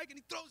stupid bike, and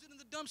he throws it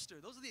in the dumpster.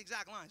 Those are the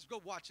exact lines.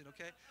 Go watch it,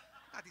 okay?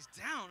 Got these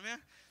down,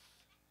 man.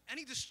 And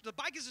the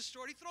bike is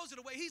destroyed. He throws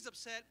it away. He's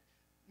upset.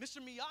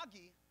 Mr.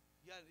 Miyagi,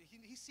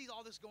 he sees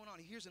all this going on.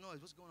 He hears the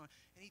noise. What's going on?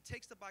 And he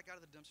takes the bike out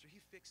of the dumpster.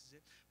 He fixes it,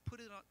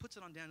 puts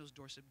it on Daniel's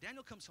doorstep.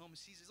 Daniel comes home and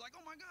sees it. He's like,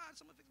 oh, my God,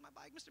 someone fixed my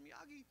bike, Mr.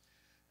 Miyagi.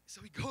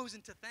 So he goes in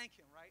to thank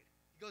him, right?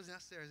 He goes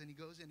downstairs, and he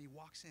goes in. He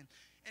walks in.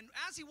 And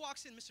as he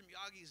walks in, Mr.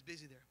 Miyagi is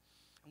busy there.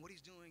 And what he's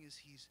doing is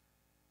he's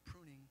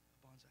pruning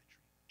a bonsai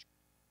tree.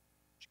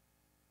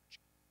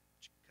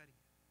 Cutting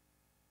it.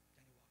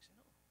 Daniel walks in.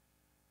 Oh,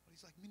 well,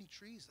 he's like mini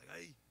trees. Like,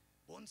 hey,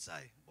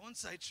 bonsai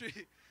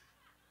tree.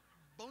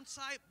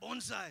 Bonsai.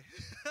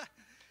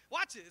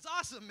 Watch it. It's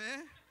awesome,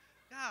 man.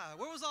 Yeah,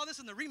 where was all this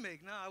in the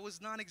remake? No, it was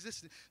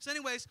non-existent. So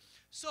anyways,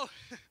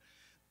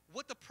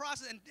 what the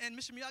process, and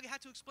Mr. Miyagi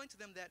had to explain to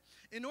them that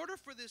in order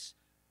for this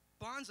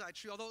bonsai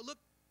tree, although it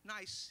looked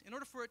nice, in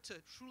order for it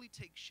to truly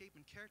take shape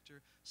and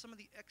character, some of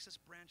the excess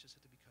branches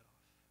had to be cut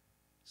off.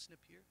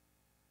 Snip here,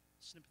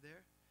 snip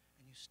there,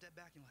 and you step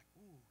back and you're like,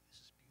 ooh, this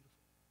is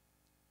beautiful.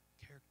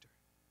 Character,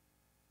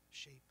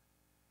 shape.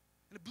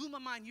 And it blew my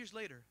mind years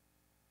later.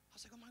 I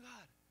was like, oh my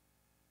God,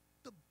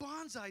 the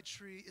bonsai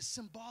tree is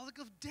symbolic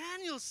of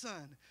Daniel's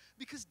son,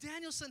 because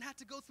Daniel's son had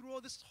to go through all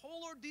this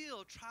whole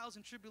ordeal of trials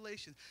and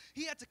tribulations.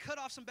 He had to cut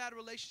off some bad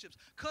relationships,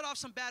 cut off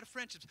some bad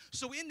friendships,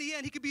 so in the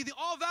end, he could be the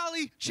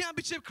All-Valley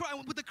Championship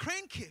with the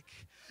crane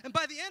kick. And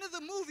by the end of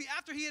the movie,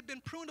 after he had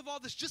been pruned of all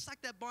this, just like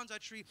that bonsai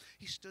tree,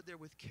 he stood there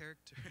with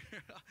character.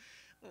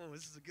 Oh,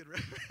 this is a good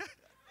reference.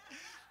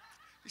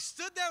 He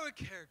stood there with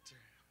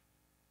character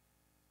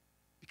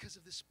because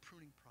of this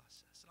pruning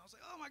process. And I was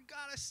like, oh my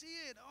God, I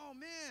see it. Oh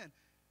man.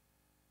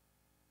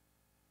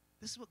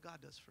 This is what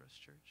God does for us,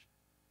 church.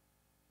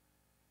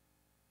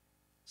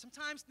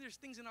 Sometimes there's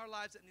things in our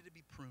lives that need to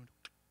be pruned,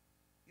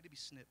 need to be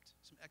snipped,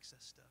 some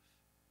excess stuff.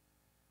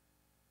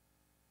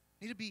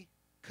 Need to be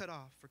cut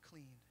off or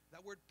cleaned.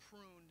 That word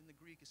pruned in the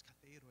Greek is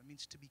katheiro. It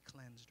means to be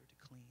cleansed or to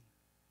clean.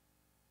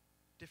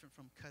 Different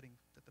from cutting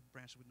that the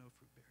branch would no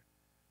fruit bear.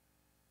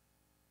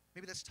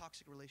 Maybe that's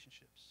toxic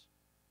relationships.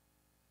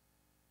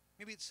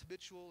 Maybe it's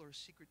habitual or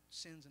secret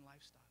sins and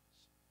lifestyles.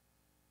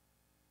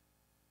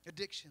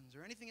 addictions,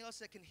 or anything else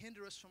that can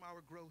hinder us from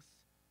our growth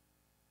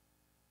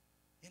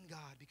in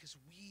God, because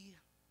we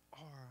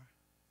are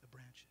the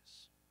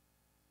branches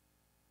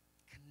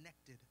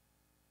connected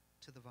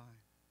to the vine.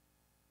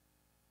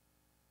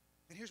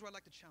 And here's where I'd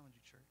like to challenge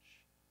you,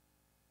 church.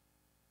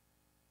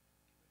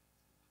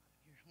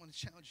 I want to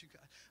challenge you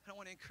guys. I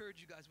want to encourage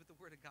you guys with the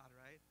Word of God,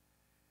 right?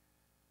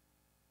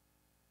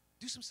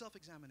 Do some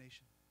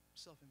self-examination,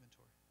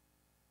 self-inventory.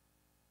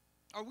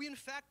 Are we in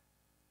fact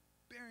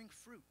bearing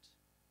fruit?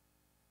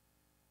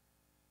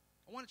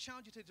 I want to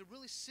challenge you to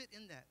really sit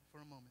in that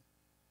for a moment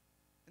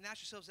and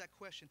ask yourselves that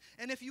question.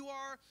 And if you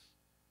are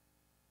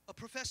a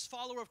professed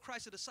follower of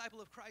Christ, a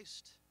disciple of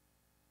Christ,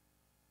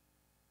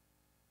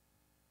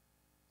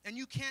 and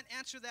you can't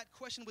answer that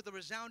question with a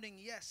resounding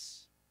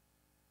yes,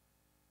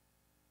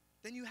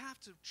 then you have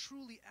to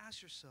truly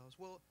ask yourselves,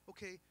 well,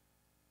 okay,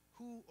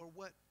 who or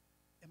what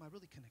am I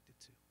really connected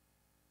to?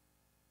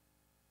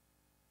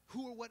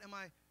 Who or what am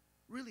I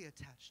really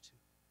attached to?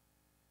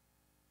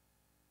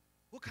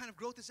 What kind of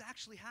growth is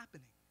actually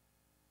happening?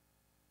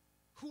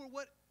 Who or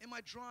what am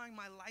I drawing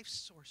my life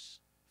source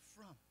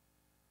from?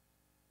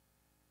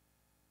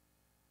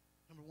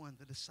 Number one,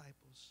 the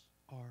disciples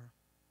are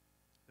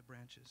the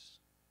branches.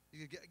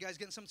 You guys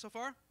getting something so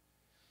far?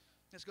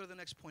 Let's go to the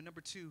next point. Number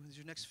two is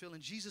your next fill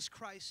in. Jesus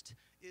Christ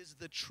is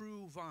the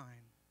true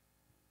vine.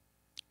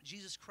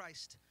 Jesus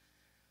Christ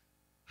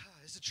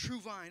is the true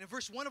vine. In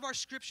verse 1 of our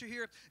scripture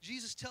here,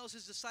 Jesus tells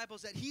his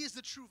disciples that he is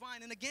the true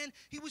vine. And again,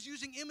 he was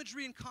using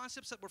imagery and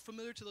concepts that were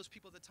familiar to those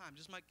people at the time.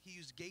 Just like he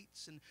used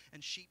gates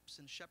and sheep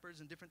and shepherds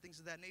and different things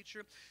of that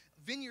nature.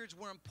 Vineyards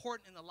were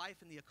important in the life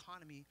and the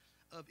economy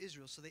of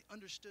Israel, so they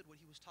understood what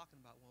he was talking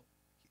about. Well,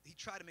 he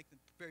tried to make them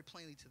very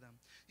plainly to them.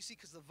 You see,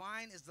 because the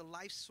vine is the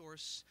life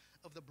source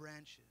of the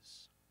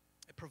branches.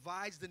 It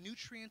provides the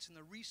nutrients and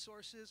the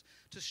resources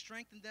to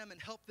strengthen them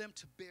and help them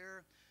to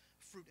bear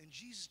fruit. And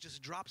Jesus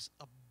just drops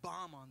a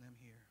bomb on them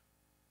here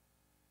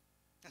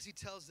as he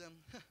tells them,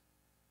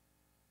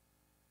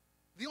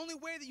 the only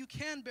way that you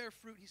can bear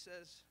fruit, he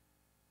says,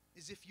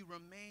 is if you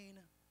remain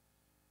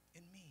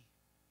in me.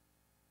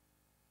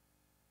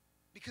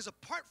 Because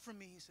apart from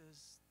me, he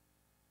says,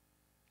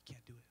 you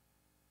can't do it.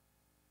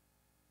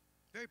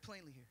 Very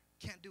plainly here,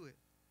 can't do it.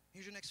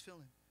 Here's your next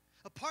fill-in.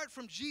 Apart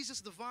from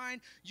Jesus, the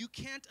vine, you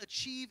can't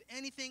achieve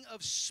anything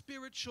of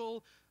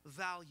spiritual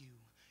value.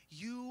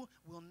 You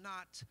will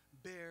not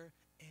bear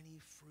any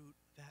fruit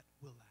that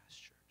will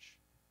last, church.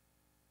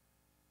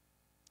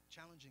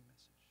 Challenging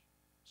message,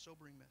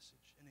 sobering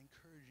message, an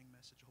encouraging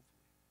message, hopefully.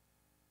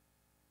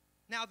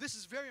 Now, this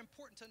is very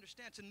important to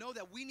understand, to know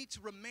that we need to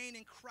remain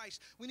in Christ.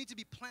 We need to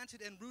be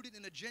planted and rooted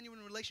in a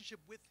genuine relationship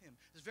with him.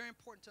 It's very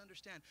important to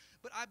understand.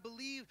 But I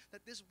believe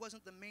that this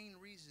wasn't the main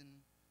reason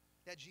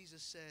that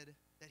Jesus said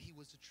that he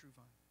was the true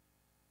vine.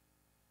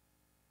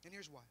 And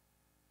here's why.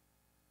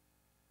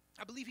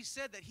 I believe he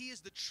said that he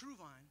is the true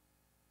vine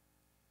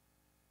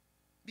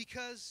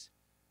because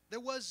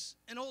there was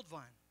an old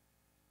vine.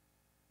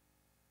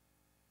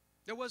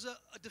 There was a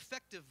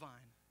defective vine.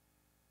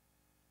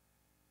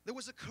 There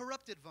was a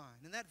corrupted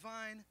vine, and that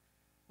vine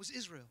was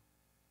Israel.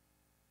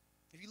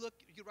 If you look,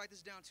 you can write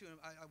this down too, and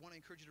I want to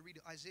encourage you to read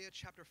it. Isaiah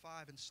chapter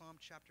 5 and Psalm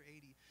chapter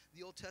 80.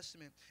 The Old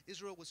Testament,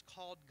 Israel was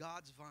called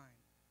God's vine.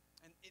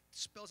 And it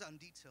spells out in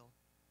detail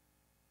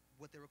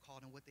what they were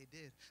called and what they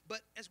did.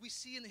 But as we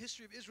see in the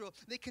history of Israel,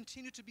 they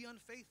continued to be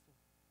unfaithful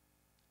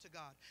to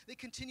God. They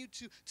continued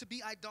to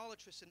be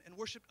idolatrous and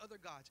worship other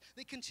gods.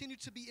 They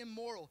continued to be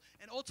immoral.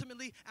 And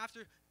ultimately,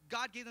 after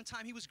God gave them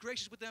time, he was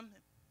gracious with them.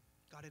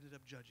 God ended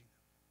up judging them.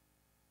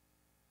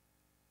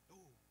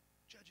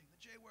 Judging, the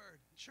J word.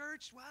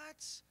 Church,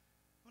 what?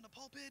 On the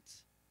pulpit?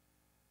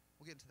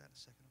 We'll get into that in a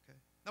second, okay?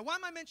 Now, why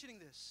am I mentioning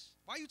this?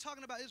 Why are you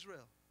talking about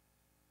Israel?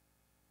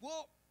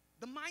 Well,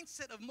 the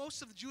mindset of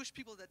most of the Jewish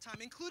people at that time,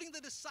 including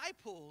the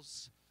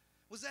disciples,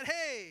 was that,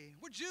 hey,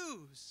 we're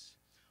Jews.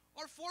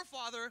 Our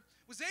forefather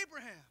was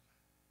Abraham.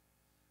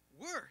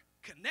 We're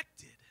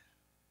connected.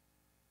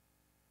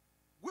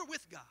 We're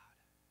with God.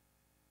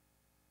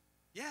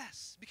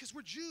 Yes, because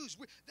we're Jews.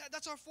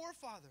 That's our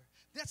forefather.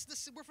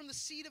 We're from the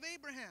seed of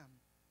Abraham.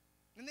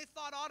 And they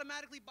thought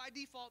automatically by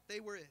default they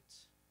were it.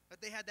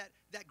 That they had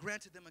that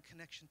granted them a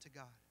connection to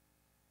God.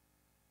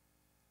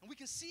 And we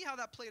can see how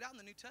that played out in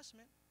the New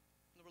Testament.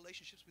 In the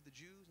relationships with the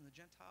Jews and the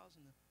Gentiles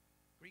and the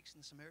Greeks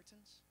and the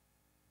Samaritans.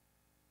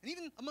 And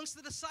even amongst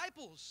the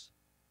disciples.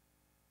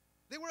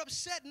 They were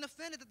upset and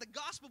offended that the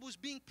gospel was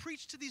being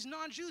preached to these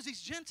non-Jews,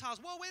 these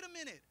Gentiles. Well, wait a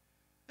minute.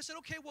 They said,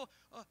 okay, well,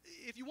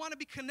 if you want to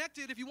be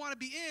connected, if you want to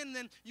be in,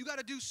 then you got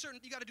to do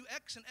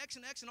X and X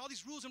and X, and all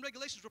these rules and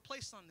regulations were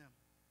placed on them.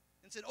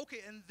 And said, okay,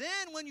 and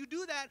then when you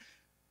do that,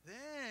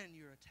 then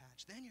you're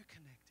attached, then you're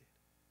connected.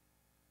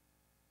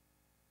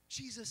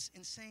 Jesus,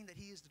 in saying that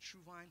he is the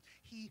true vine,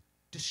 he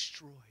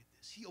destroyed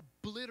this. He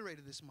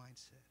obliterated this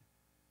mindset.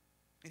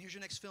 And here's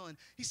your next fill-in.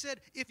 He said,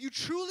 if you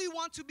truly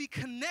want to be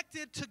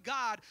connected to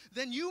God,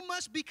 then you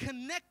must be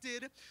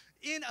connected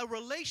in a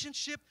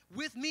relationship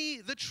with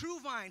me, the true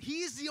vine. He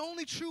is the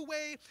only true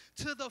way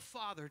to the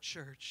Father,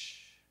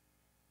 church.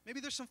 Maybe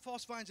there's some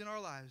false vines in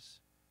our lives.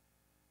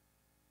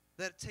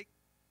 that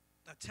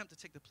attempt to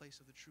take the place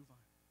of the true vine.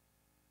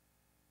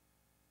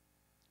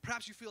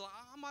 Perhaps you feel,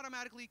 I'm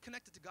automatically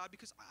connected to God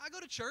because I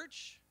go to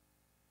church.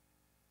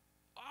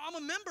 I'm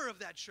a member of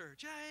that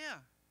church. Yeah.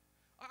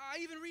 I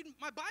even read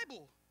my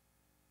Bible,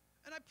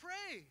 and I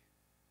pray.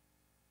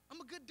 I'm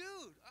a good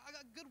dude. I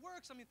got good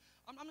works. I mean,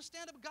 I'm a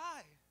stand-up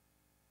guy.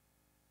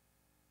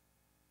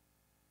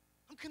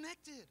 I'm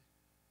connected.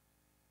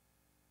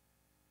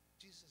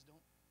 Jesus says,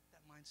 don't,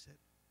 that mindset.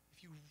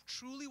 If you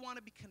truly want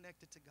to be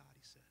connected to God,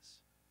 he says,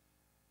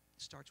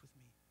 it starts with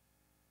me.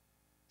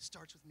 It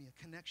starts with me,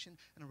 a connection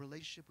and a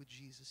relationship with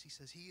Jesus. He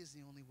says he is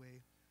the only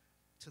way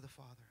to the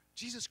Father.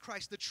 Jesus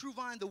Christ, the true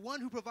vine, the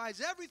one who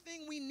provides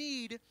everything we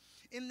need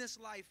in this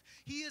life.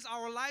 He is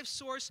our life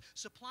source,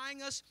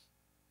 supplying us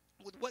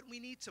with what we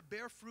need to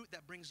bear fruit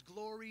that brings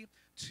glory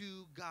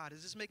to God.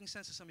 Is this making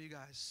sense to some of you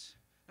guys?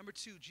 Number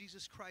 2,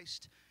 Jesus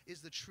Christ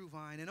is the true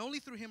vine, and only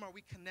through him are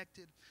we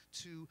connected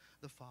to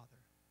the Father.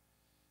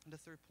 And the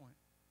third point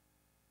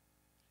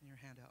in your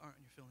handout, aren't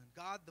you feeling?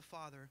 God the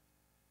Father,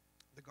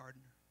 the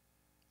gardener.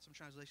 Some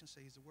translations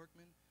say he's the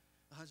workman,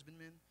 the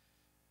husbandman,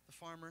 the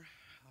farmer.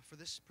 For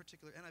this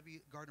particular NIV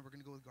gardener, we're going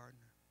to go with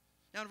gardener.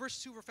 Now in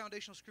verse 2 of our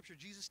foundational scripture,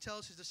 Jesus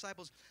tells his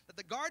disciples that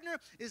the gardener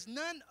is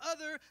none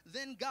other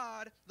than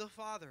God the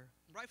Father.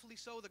 Rightfully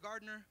so, the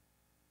gardener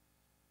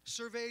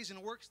surveys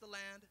and works the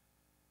land.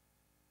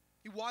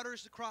 He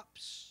waters the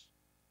crops,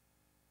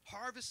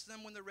 harvests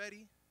them when they're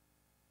ready,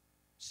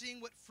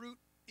 seeing what fruit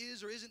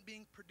is or isn't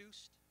being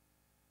produced.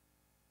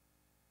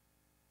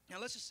 Now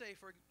let's just say,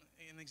 for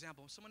an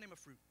example, someone name a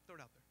fruit. Throw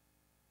it out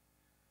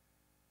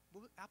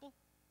there. Apple?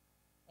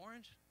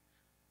 Orange?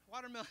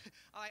 Watermelon?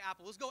 I like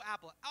apple. Let's go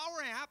apple.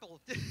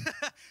 Apple.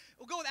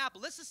 We'll go with apple.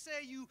 Let's just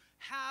say you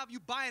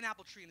buy an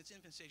apple tree in its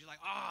infant stage. You're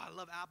like, I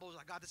love apples.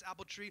 I got this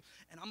apple tree,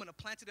 and I'm going to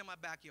plant it in my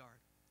backyard.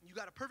 You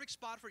got a perfect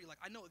spot for it. You're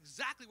like, I know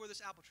exactly where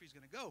this apple tree is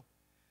going to go.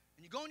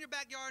 And you go in your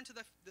backyard into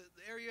the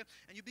area,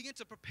 and you begin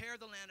to prepare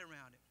the land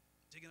around it,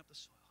 digging up the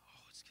soil.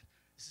 Oh,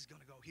 this is going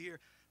to go here.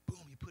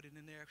 Boom, you put it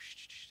in there.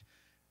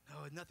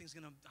 No, nothing's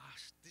going to,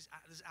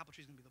 this apple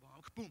tree is going to be the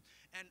bomb. Boom.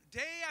 And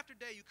day after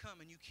day, you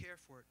come and you care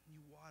for it, and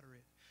you water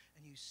it,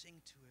 and you sing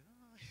to it.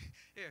 Oh,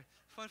 here,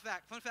 fun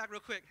fact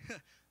real quick.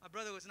 My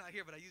brother was not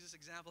here, but I use this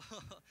example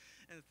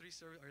in the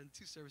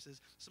 2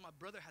 services. So my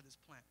brother had this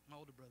plant, my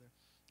older brother.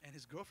 And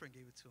his girlfriend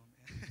gave it to him,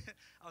 man.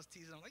 I was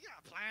teasing him. I'm like, yeah,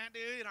 plant,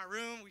 dude, in our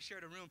room. We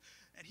shared a room.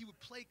 And he would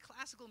play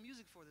classical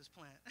music for this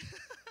plant.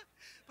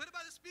 Put it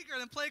by the speaker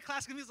and then play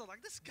classical music. I'm like,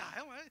 this guy,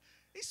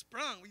 he's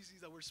sprung. We use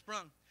that word,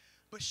 sprung.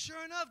 But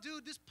sure enough,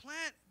 dude, this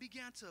plant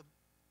began to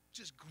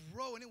just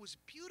grow, and it was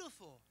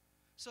beautiful.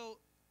 So,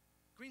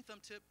 green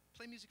thumb tip,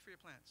 play music for your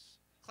plants.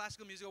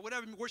 Classical music or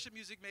whatever, worship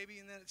music maybe,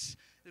 and then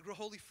it'll grow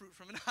holy fruit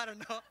from it. I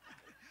don't know.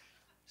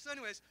 So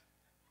anyways,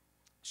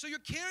 so you're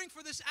caring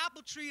for this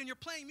apple tree, and you're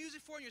playing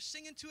music for it, and you're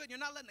singing to it, and you're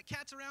not letting the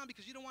cats around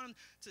because you don't want them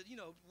to,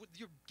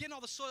 you're getting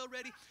all the soil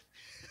ready.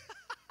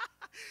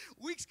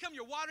 Weeks come,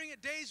 you're watering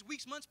it, days,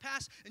 weeks, months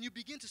pass, and you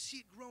begin to see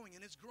it growing,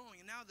 and it's growing,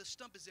 and now the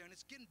stump is there, and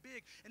it's getting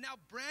big, and now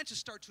branches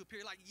start to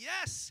appear. You're like,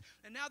 yes!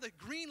 And now the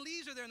green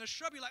leaves are there, and the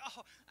shrub, you're like,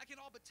 oh, I can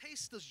all but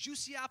taste those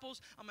juicy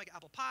apples. I'm like,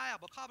 apple pie,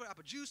 apple cobbler,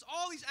 apple juice.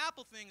 All these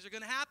apple things are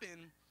going to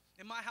happen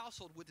in my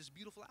household with this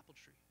beautiful apple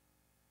tree.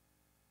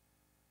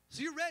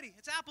 So you're ready.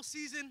 It's apple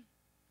season.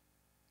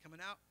 Coming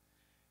out.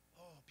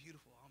 Oh,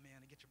 beautiful. Oh,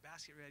 man, to get your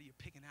basket ready.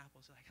 You're picking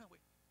apples. You're like, oh,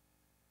 wait.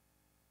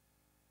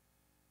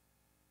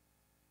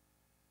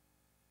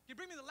 You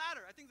bring me the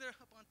ladder. I think they're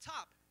up on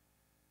top.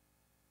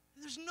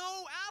 There's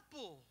no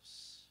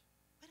apples.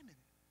 Wait a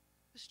minute.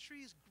 This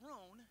tree is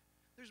grown.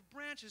 There's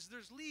branches.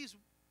 There's leaves.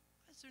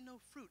 Why is there no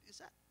fruit? Is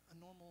that a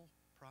normal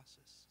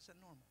process? Is that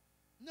normal?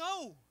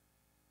 No.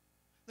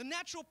 The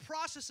natural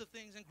process of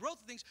things and growth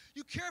of things,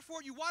 you care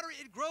for it, you water it,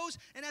 it grows,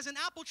 and as an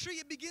apple tree,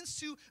 it begins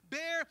to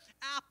bear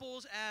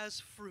apples as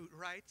fruit,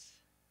 right?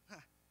 Huh.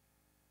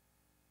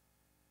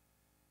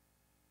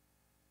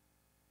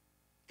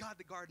 God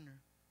the gardener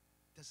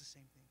does the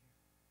same thing here.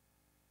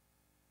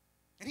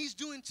 And he's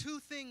doing 2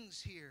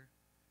 things here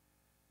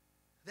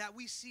that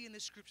we see in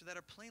this scripture that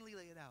are plainly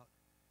laid out.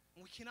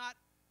 And we cannot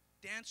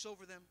dance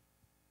over them.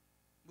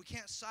 We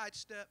can't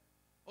sidestep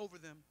over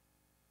them.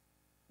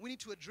 We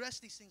need to address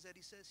these things that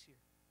he says here.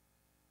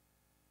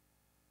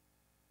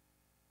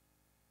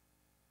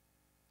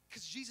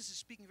 Because Jesus is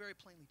speaking very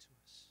plainly to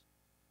us.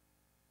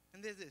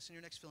 And there's this in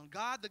your next film.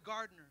 God the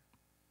gardener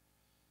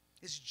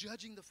is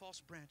judging the false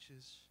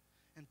branches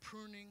and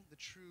pruning the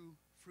true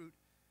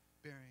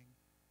fruit-bearing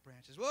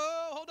branches.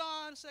 Whoa, hold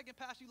on a second,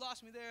 Pastor. You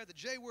lost me there. The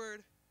J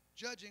word,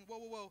 judging.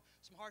 Whoa.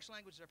 Some harsh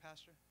language there,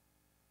 Pastor.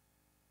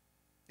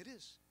 It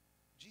is.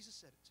 Jesus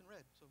said it. It's in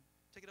red, so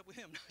take it up with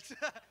him.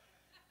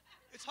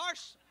 It's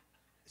harsh.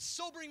 It's a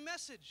sobering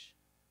message.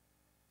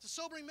 It's a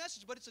sobering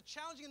message, but it's a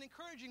challenging and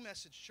encouraging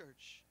message,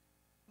 church.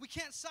 We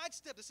can't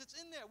sidestep this. It's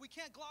in there. We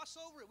can't gloss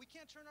over it. We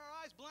can't turn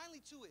our eyes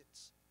blindly to it.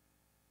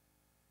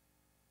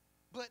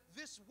 But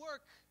this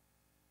work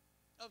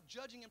of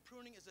judging and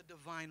pruning is a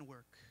divine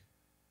work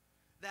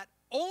that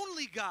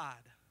only God,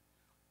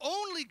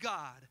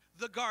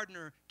 the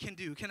gardener can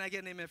do. Can I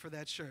get an amen for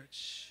that,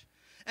 church?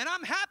 And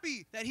I'm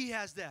happy that he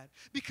has that,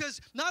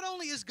 because not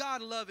only is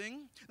God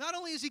loving, not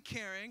only is he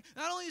caring,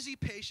 not only is he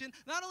patient,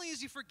 not only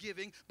is he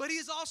forgiving, but he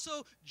is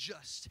also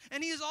just,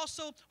 and he is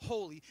also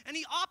holy, and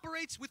he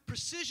operates with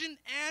precision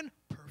and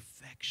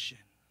perfection.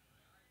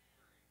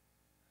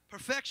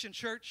 Perfection,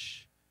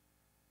 church.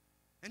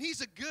 And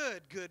he's a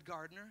good, good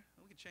gardener.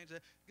 We can change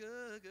that.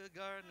 Good, good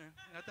gardener.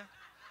 You got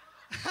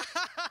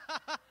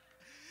that?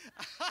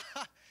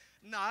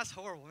 No, that's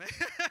horrible, man.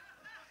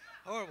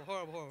 Horrible,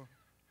 horrible, horrible.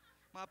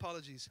 My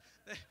apologies.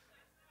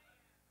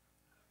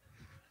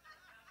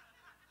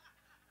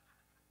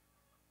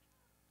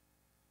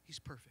 He's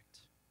perfect,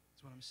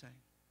 is what I'm saying.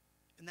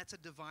 And that's a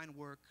divine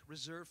work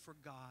reserved for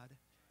God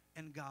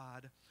and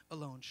God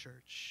alone,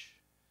 church.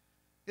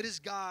 It is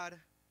God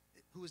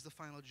who is the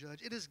final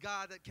judge. It is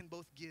God that can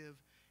both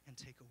give and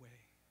take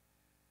away.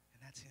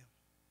 And that's him.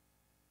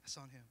 That's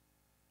on him.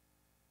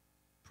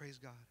 Praise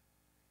God.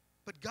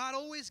 But God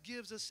always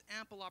gives us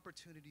ample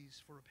opportunities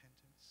for repentance.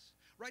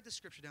 Write the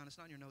scripture down. It's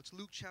not in your notes.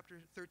 Luke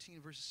chapter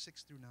 13, verses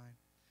 6 through 9.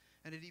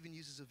 And it even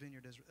uses a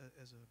vineyard as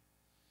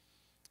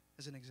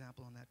an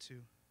example on that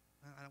too.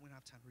 We don't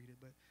have time to read it,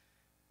 but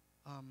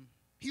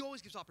he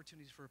always gives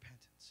opportunities for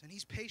repentance. And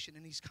he's patient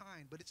and he's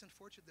kind. But it's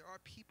unfortunate there are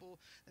people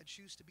that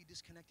choose to be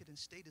disconnected and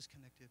stay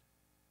disconnected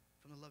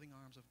from the loving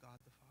arms of God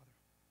the Father.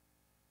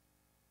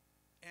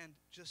 And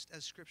just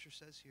as scripture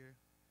says here,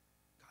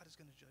 God is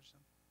going to judge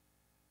them.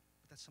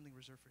 But that's something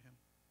reserved for him.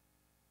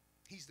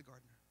 He's the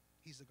gardener.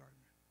 He's the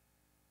gardener.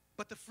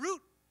 But the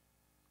fruit,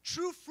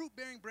 true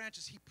fruit-bearing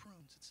branches, he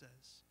prunes, it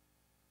says.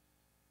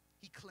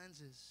 He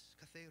cleanses,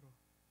 kathero.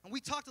 And we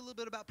talked a little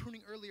bit about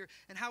pruning earlier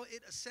and how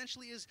it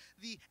essentially is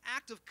the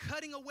act of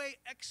cutting away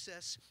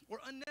excess or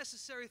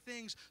unnecessary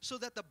things so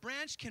that the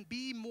branch can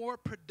be more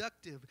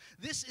productive.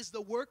 This is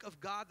the work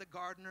of God the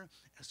gardener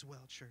as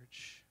well,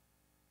 church.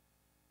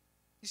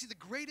 You see, the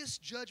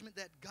greatest judgment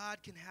that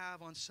God can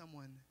have on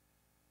someone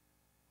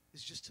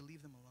is just to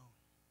leave them alone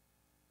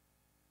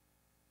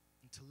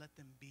and to let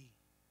them be.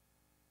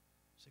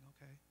 Saying,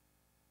 okay.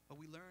 But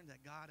we learn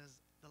that God is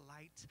the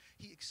light.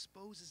 He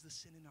exposes the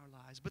sin in our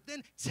lives, but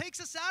then takes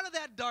us out of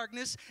that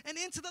darkness and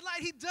into the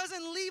light. He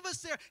doesn't leave us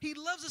there. He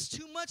loves us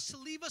too much to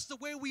leave us the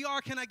way we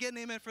are. Can I get an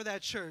amen for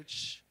that,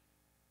 church?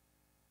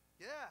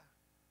 Yeah.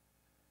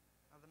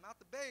 Out of the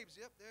mouth of babes.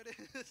 Yep, there it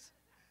is.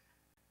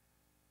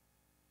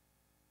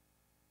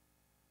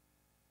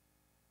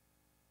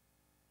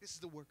 This is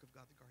the work of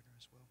God the gardener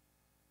as well.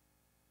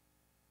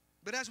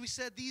 But as we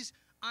said, these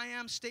I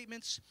am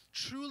statements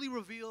truly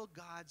reveal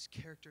God's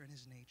character and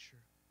his nature.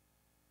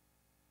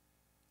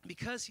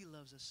 Because he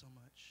loves us so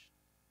much,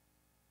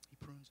 he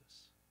prunes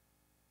us.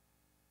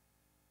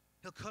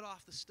 He'll cut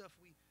off the stuff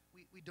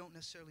we don't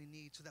necessarily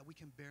need so that we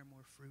can bear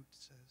more fruit, it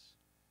says.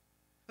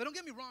 But don't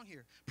get me wrong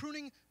here.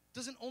 Pruning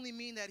doesn't only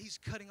mean that he's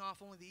cutting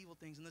off only the evil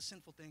things and the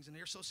sinful things, and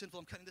you're so sinful,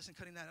 I'm cutting this and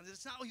cutting that. And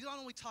he's not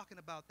only talking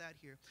about that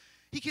here.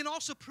 He can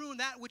also prune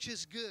that which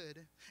is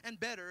good and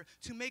better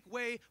to make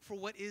way for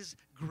what is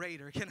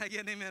greater. Can I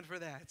get an amen for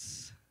that?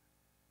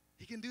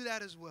 He can do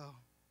that as well.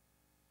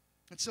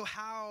 And so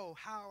how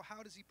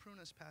does he prune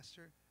us,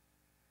 Pastor?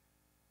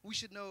 We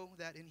should know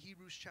that in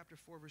Hebrews chapter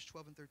 4, verse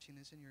 12 and 13,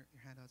 it's in your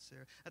handouts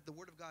there, that the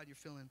word of God you're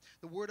filling,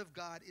 the word of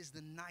God is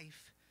the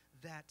knife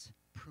that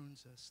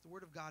prunes us. The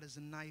word of God is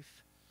the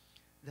knife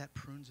that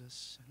prunes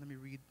us. Let me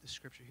read the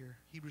scripture here.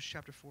 Hebrews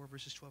chapter 4,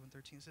 verses 12 and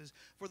 13 says,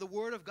 "For the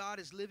word of God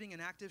is living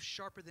and active,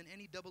 sharper than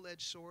any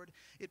double-edged sword.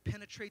 It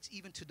penetrates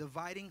even to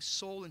dividing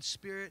soul and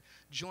spirit,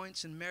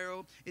 joints and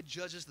marrow. It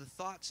judges the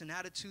thoughts and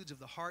attitudes of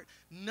the heart.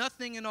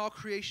 Nothing in all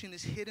creation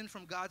is hidden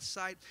from God's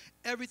sight.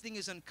 Everything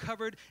is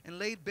uncovered and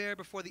laid bare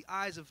before the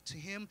eyes of to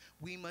him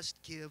we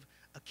must give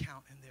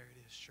account." And there it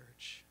is,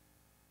 church.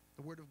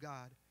 The word of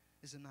God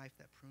is a knife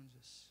that prunes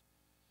us.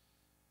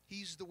 He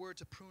uses the word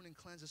to prune and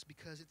cleanse us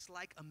because it's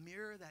like a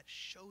mirror that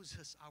shows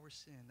us our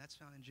sin. That's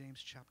found in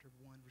James chapter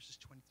 1, verses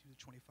 23 to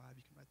 25.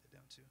 You can write that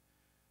down too.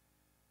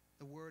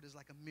 The word is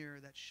like a mirror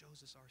that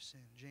shows us our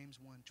sin. James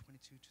 1,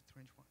 22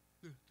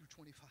 through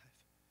 25.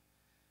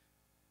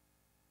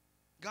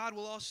 God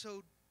will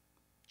also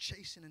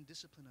chasten and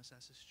discipline us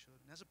as his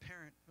children. As a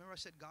parent, remember I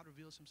said God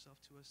reveals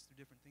himself to us through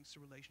different things,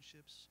 through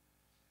relationships,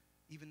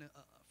 even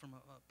from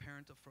a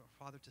parent, from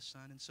father to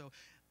son. And so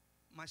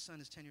my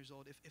son is 10 years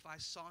old. If I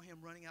saw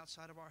him running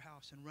outside of our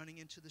house and running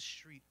into the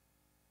street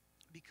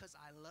because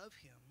I love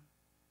him,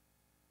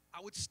 I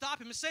would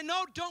stop him and say,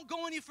 "No, don't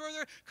go any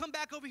further. Come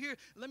back over here.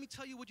 Let me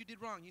tell you what you did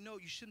wrong. You know,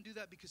 you shouldn't do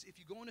that because if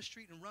you go on the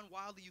street and run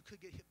wildly, you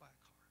could get hit by a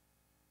car."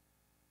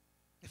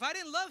 If I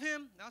didn't love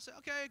him, I'll say,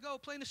 "Okay, go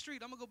play in the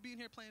street. I'm going to go be in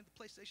here playing the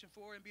PlayStation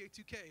 4, NBA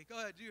 2K. Go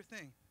ahead, do your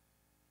thing."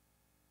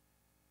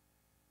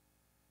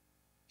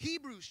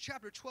 Hebrews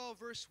chapter 12,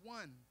 verse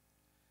 1.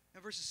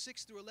 And verses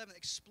 6 through 11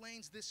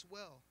 explains this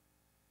well.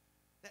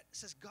 That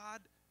says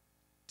God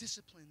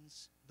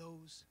disciplines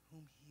those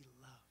whom he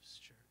loves,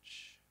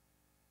 church.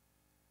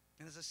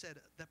 And as I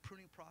said, that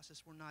pruning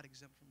process, we're not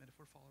exempt from it if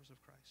we're followers of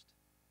Christ.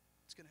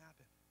 It's going to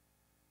happen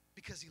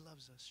because he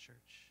loves us,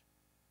 church.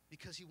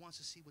 because he wants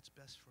to see what's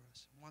best for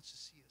us. He wants to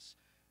see us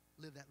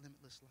live that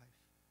limitless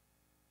life.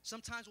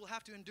 Sometimes we'll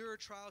have to endure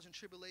trials and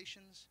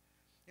tribulations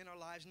in our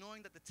lives,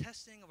 knowing that the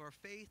testing of our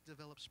faith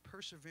develops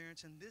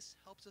perseverance, and this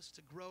helps us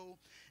to grow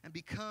and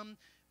become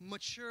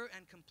mature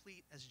and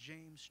complete, as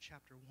James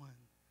chapter 1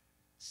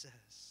 says.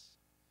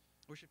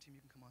 Worship team,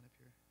 you can come on up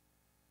here.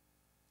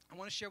 I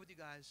want to share with you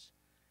guys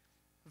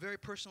a very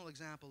personal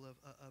example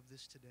of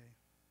this today.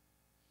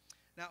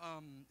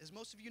 Now, as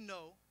most of you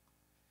know,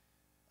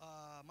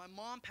 my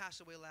mom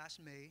passed away last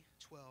May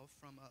 12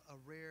 from a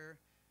rare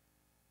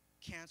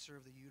cancer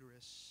of the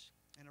uterus.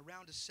 And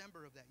around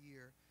December of that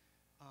year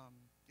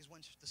is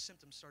when the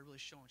symptoms started really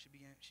showing. She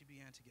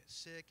began to get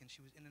sick, and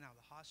she was in and out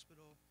of the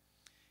hospital.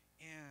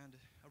 And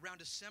around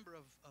December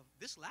of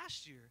this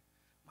last year,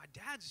 my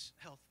dad's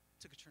health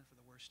took a turn for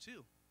the worse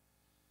too.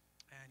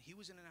 And he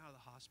was in and out of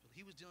the hospital.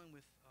 He was dealing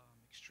with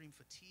extreme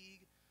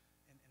fatigue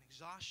and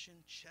exhaustion,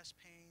 chest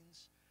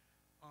pains,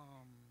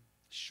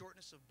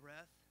 shortness of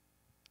breath.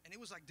 And it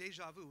was like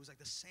deja vu. It was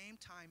like the same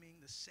timing,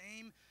 the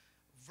same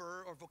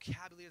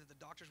vocabulary that the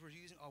doctors were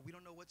using. Oh, we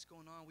don't know what's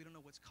going on. We don't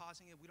know what's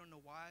causing it. We don't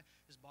know why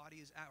his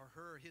body is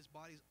his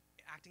body is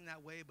acting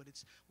that way, but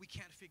we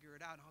can't figure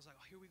it out. And I was like,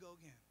 oh, here we go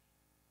again.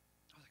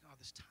 I was like, oh,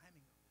 this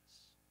timing of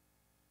this.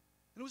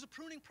 And it was a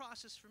pruning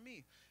process for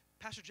me.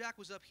 Pastor Jack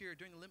was up here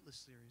during the Limitless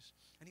series,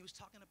 and he was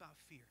talking about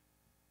fear.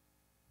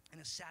 And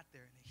it sat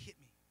there, and it hit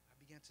me. I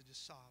began to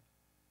just sob.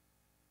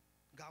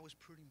 God was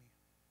pruning me.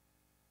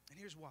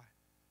 And here's why.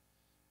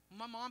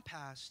 When my mom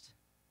passed,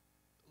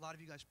 a lot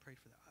of you guys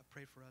prayed for that. I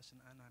prayed for us,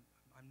 and I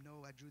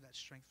know I drew that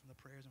strength from the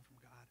prayers and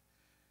from God.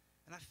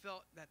 And I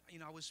felt that,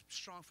 I was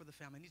strong for the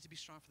family. I need to be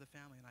strong for the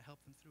family, and I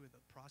helped them through the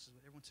process,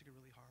 but everyone took it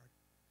really hard.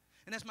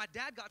 And as my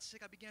dad got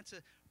sick, I began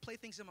to play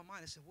things in my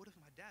mind. I said, what if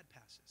my dad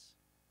passes?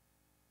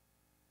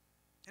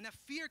 And that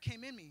fear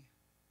came in me.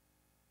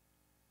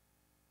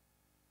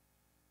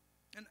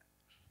 And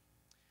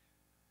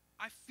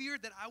I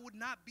feared that I would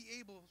not be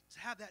able to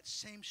have that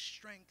same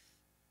strength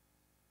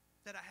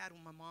that I had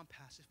when my mom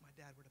passed if my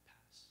dad were to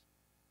pass.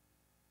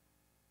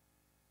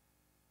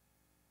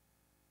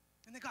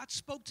 And then God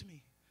spoke to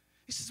me.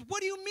 He says,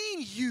 what do you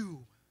mean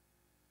you?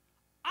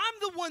 I'm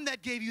the one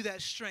that gave you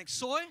that strength,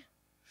 Soy.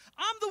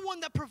 I'm the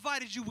one that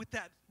provided you with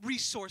that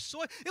resource,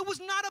 Soy. It was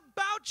not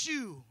about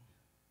you.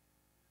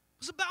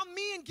 It was about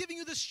me and giving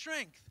you the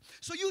strength.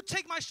 So you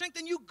take my strength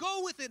and you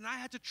go with it. And I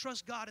had to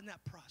trust God in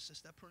that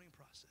process, that pruning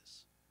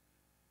process.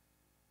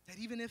 That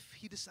even if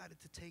he decided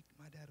to take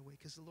my dad away,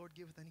 because the Lord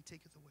giveth and he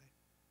taketh away.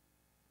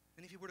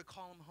 And if he were to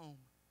call him home,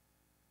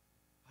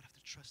 I'd have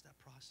to trust that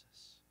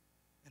process.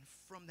 And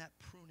from that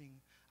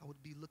pruning, I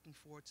would be looking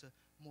forward to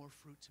more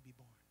fruit to be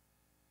born,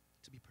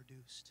 to be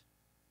produced.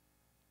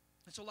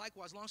 And so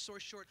likewise, long story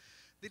short,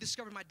 they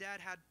discovered my dad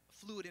had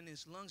fluid in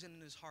his lungs and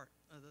in his heart,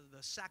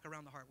 the sac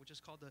around the heart, which is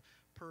called the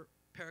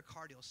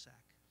pericardial sac.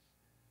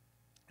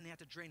 And they had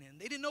to drain it.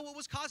 And they didn't know what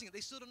was causing it.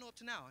 They still don't know up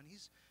to now. And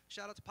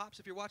shout out to Pops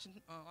if you're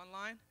watching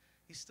online.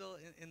 He's still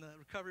in the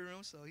recovery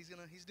room, so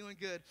he's doing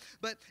good.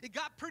 But it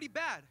got pretty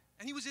bad,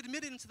 and he was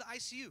admitted into the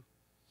ICU.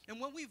 And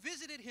when we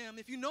visited him,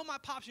 if you know my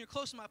Pops and you're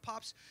close to my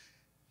Pops,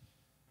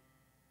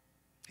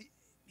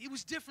 he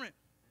was different.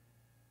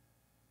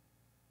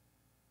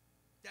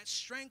 That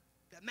strength,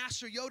 that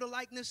Master Yoda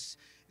likeness,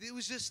 it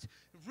was just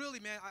really,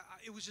 man,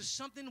 it was just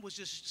something was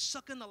just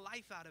sucking the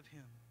life out of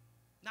him.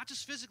 Not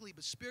just physically,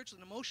 but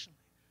spiritually and emotionally.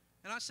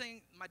 And I'm not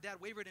saying my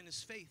dad wavered in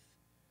his faith,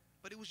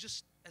 but it was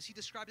just, as he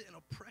described it, an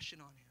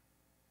oppression on him.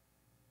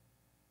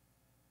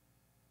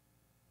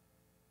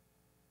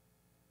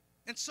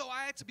 And so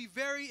I had to be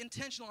very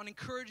intentional on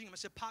encouraging him. I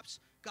said, Pops,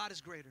 God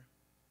is greater.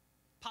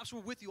 Pops,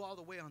 we're with you all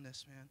the way on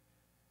this, man.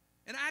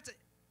 And I had to,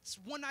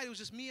 one night it was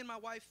just me and my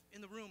wife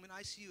in the room in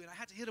ICU, and I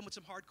had to hit him with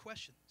some hard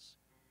questions.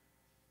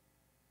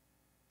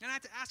 And I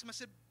had to ask him, I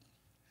said,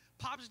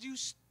 Pops, do you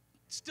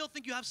still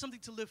think you have something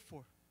to live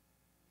for?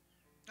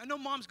 I know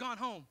Mom's gone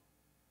home.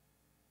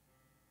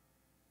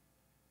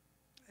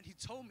 And he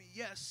told me,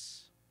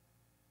 yes,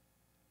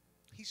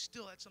 he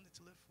still had something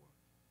to live for.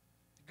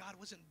 God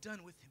wasn't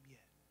done with him yet.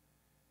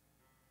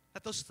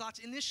 That those thoughts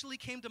initially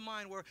came to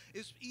mind where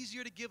it's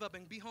easier to give up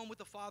and be home with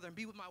the Father and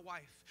be with my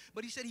wife.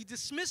 But he said he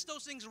dismissed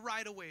those things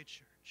right away at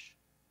church.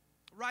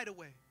 Right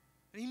away.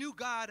 And he knew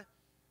God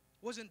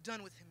wasn't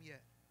done with him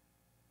yet.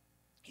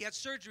 He had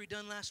surgery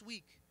done last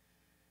week.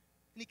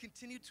 And he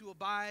continued to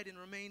abide and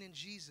remain in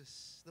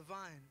Jesus, the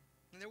vine.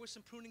 And there was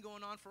some pruning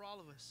going on for all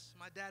of us,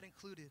 my dad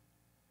included,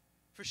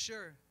 for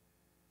sure.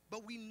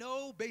 But we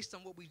know based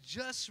on what we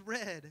just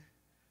read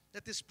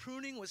that this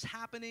pruning was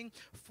happening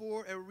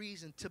for a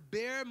reason, to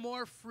bear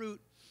more fruit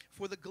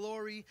for the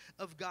glory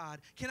of God.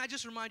 Can I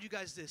just remind you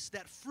guys this,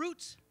 that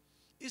fruit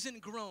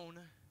isn't grown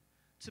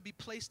to be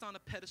placed on a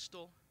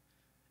pedestal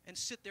and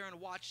sit there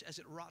and watch as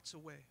it rots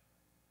away.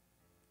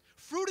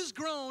 Fruit is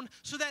grown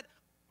so that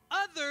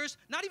others,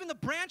 not even the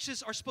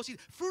branches are supposed to eat.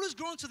 Fruit is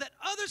grown so that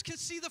others can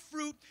see the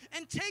fruit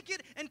and take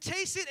it and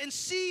taste it and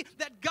see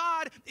that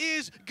God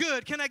is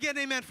good. Can I get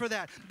an amen for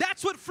that?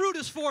 That's what fruit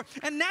is for,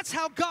 and that's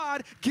how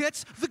God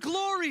gets the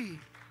glory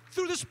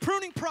through this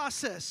pruning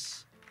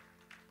process.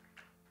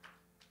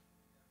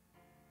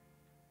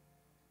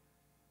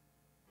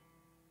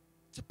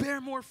 to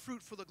bear more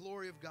fruit for the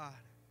glory of God.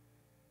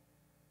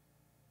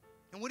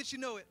 And wouldn't you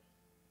know it,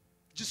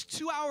 just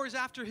 2 hours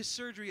after his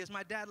surgery, as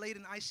my dad laid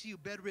in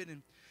ICU,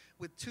 bedridden,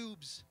 with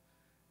tubes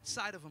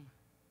inside of him,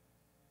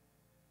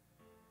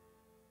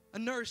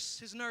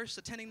 his nurse,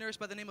 attending nurse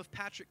by the name of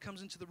Patrick,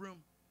 comes into the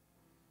room,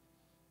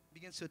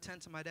 begins to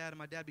attend to my dad, and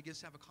my dad begins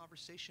to have a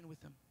conversation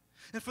with him.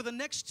 And for the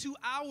next 2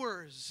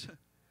 hours,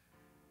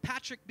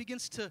 Patrick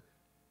begins to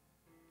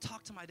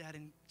talk to my dad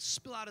and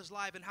spill out his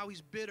life and how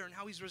he's bitter and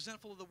how he's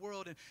resentful of the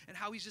world and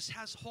how he just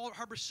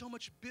harbors so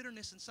much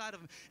bitterness inside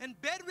of him. And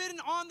bedridden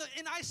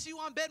in ICU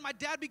on bed, my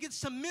dad begins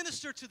to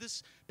minister to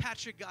this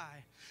Patrick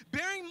guy,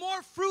 bearing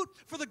more fruit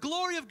for the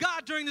glory of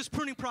God during this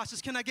pruning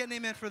process. Can I get an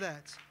amen for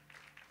that?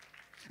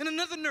 And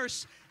another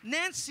nurse,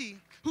 Nancy,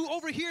 who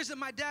overhears that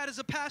my dad is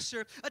a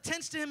pastor,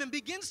 attends to him and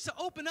begins to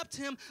open up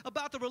to him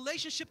about the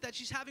relationship that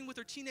she's having with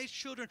her teenage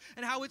children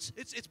and how it's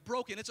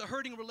broken. It's a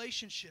hurting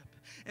relationship.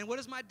 And what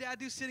does my dad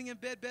do sitting in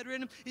bed,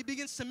 bedridden? He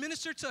begins to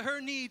minister to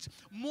her needs,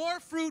 more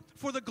fruit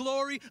for the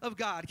glory of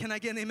God. Can I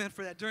get an amen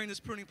for that during this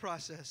pruning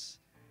process?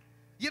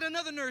 Yet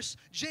another nurse,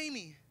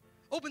 Jamie,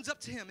 opens up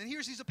to him, and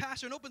he's a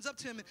pastor, and opens up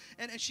to him,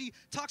 and she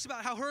talks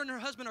about how her and her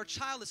husband are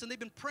childless, and they've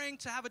been praying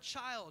to have a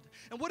child.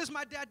 And what does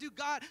my dad do?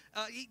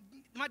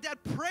 My dad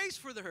prays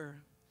for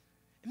her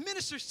and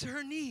ministers to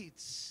her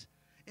needs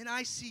in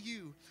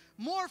ICU.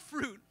 More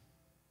fruit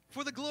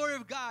for the glory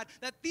of God,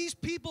 that these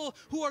people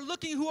who are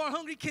looking, who are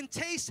hungry, can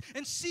taste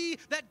and see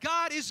that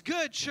God is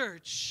good,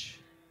 church.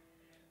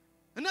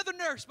 Another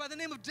nurse by the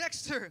name of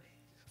Dexter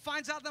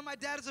finds out that my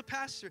dad is a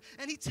pastor,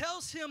 and he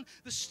tells him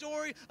the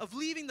story of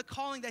leaving the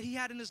calling that he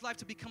had in his life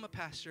to become a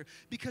pastor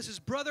because his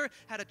brother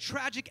had a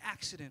tragic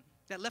accident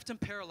that left him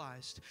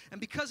paralyzed. And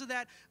because of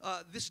that,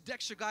 this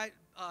Dexter guy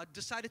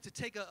decided to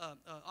take a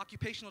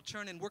occupational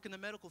turn and work in the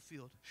medical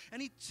field. And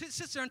he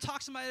sits there and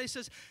talks to my dad. He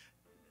says,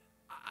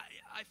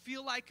 I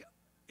feel like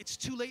it's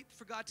too late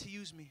for God to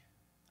use me.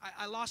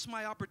 I lost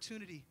my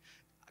opportunity.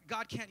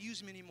 God can't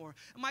use me anymore.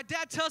 And my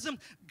dad tells him,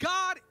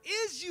 God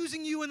is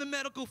using you in the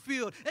medical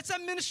field. It's a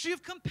ministry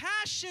of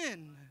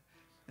compassion.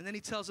 And then he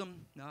tells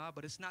him, nah,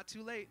 but it's not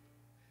too late.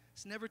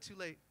 It's never too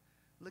late.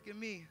 Look at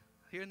me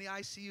here in the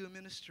ICU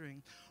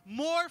ministering.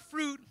 More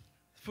fruit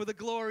for the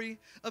glory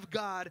of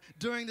God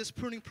during this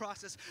pruning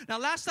process. Now,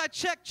 last I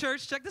checked,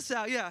 church, check this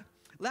out, yeah.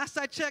 Last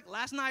I checked,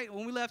 last night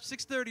when we left,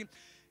 6:30,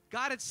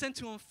 God had sent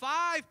to him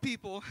 5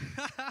 people,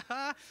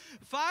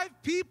 5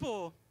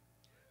 people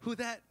who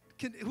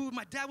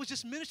my dad was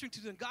just ministering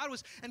to, and God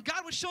was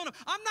showing him,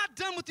 I'm not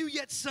done with you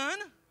yet, son.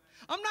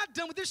 I'm not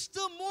done with you. There's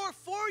still more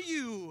for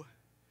you.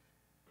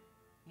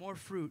 More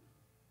fruit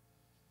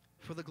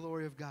for the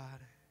glory of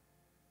God.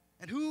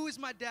 And who is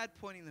my dad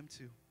pointing them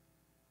to?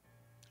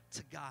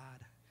 To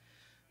God,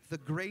 the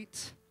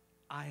great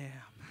I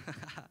am.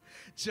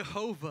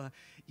 Jehovah,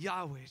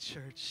 Yahweh,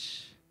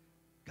 church.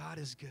 God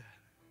is good.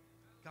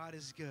 God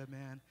is good,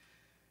 man.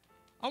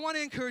 I want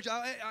to encourage you.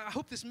 I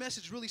hope this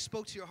message really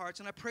spoke to your hearts,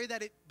 and I pray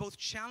that it both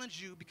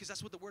challenged you, because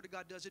that's what the Word of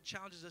God does. It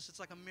challenges us. It's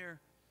like a mirror.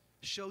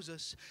 It shows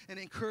us and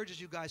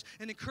encourages you guys.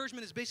 And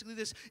encouragement is basically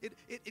this.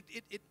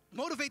 It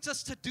motivates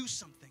us to do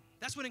something.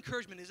 That's what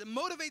encouragement is. It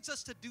motivates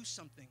us to do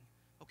something.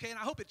 Okay, and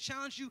I hope it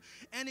challenged you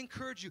and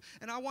encouraged you.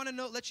 And I want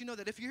to let you know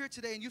that if you're here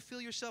today and you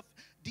feel yourself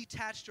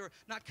detached or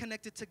not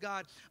connected to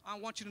God, I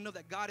want you to know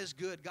that God is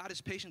good, God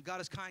is patient, God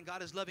is kind,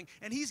 God is loving,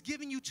 and He's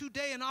giving you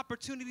today an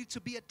opportunity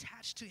to be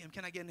attached to Him.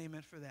 Can I get an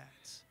amen for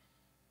that?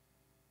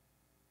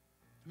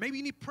 Maybe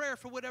you need prayer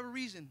for whatever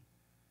reason.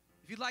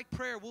 If you'd like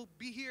prayer, we'll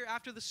be here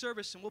after the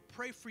service and we'll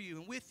pray for you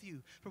and with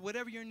you for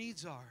whatever your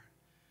needs are,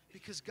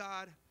 because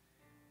God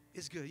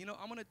is good. You know,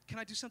 can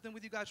I do something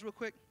with you guys real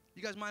quick?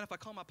 You guys mind if I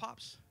call my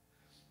pops?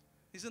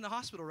 He's in the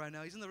hospital right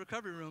now. He's in the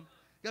recovery room.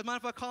 You guys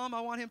mind if I call him? I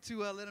want him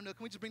to let him know.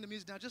 Can we just bring the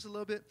music down just a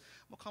little bit?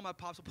 I'm going to call my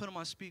pops. We'll put him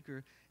on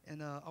speaker.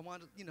 And I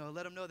want to,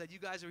 let him know that you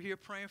guys are here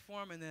praying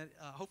for him, and that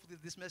hopefully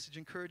this message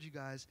encouraged you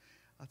guys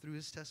through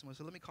his testimony.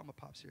 So let me call my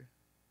pops here.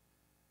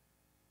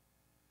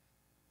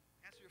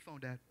 Answer your phone,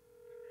 Dad.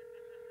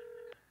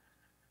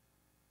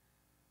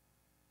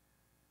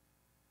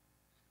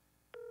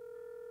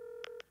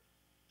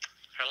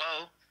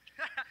 Hello?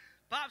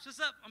 Pops,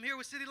 what's up? I'm here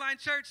with Cityline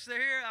Church. They're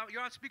here.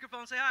 You're on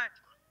speakerphone. Say hi.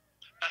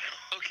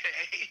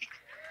 Okay.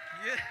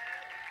 Yeah.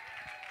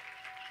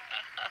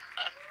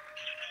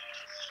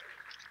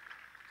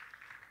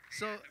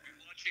 So. I've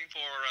been watching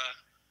for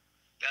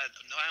that.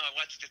 No, I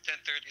watched the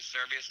 10:30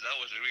 service. That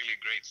was a really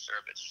great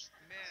service.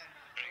 Man.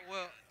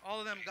 Well, all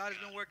of them, God has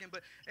been working.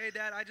 But hey,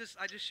 Dad, I just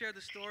shared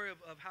the story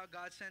of how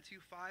God sent you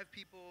 5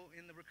 people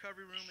in the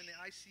recovery room in the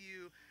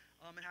ICU.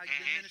 And how you've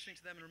been ministering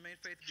to them and remain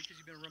faithful because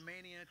you've been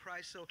remaining in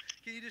Christ. So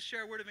can you just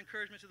share a word of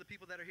encouragement to the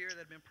people that are here that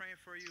have been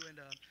praying for you and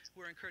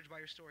who are encouraged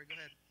by your story? Go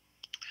ahead.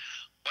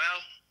 Well,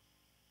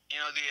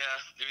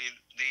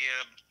 the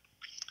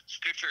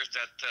scriptures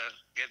that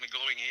get me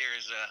going here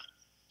is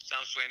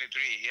Psalms 23.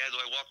 Yeah,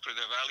 though I walk through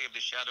the valley of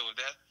the shadow of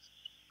death,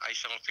 I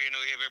shall fear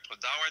no evil, for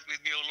thou art with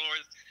me, O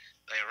Lord.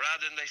 Thy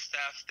rod and thy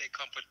staff, they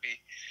comfort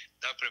me.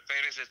 Thou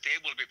preparest a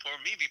table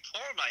before me,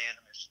 before my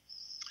enemies.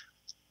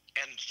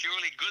 And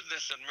surely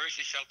goodness and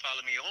mercy shall follow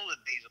me all the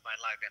days of my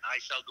life, and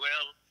I shall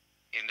dwell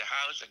in the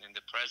house and in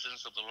the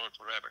presence of the Lord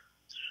forever.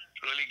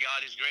 Truly,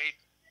 God is great.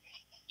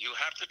 You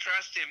have to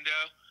trust Him,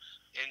 though.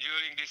 And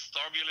during these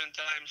turbulent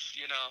times,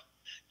 you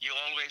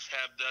always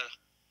have to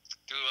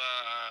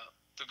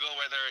go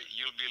whether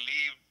you'll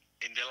believe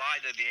in the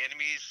lie that the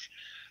enemy is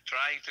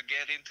trying to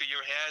get into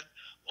your head,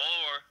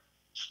 or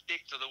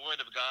stick to the Word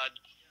of God,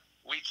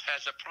 which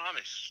has a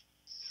promise.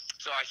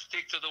 So I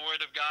stick to the Word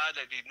of God.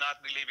 I did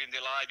not believe in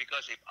the lie,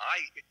 because if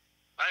I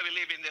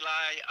believe in the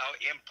lie, I'll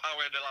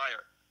empower the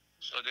liar.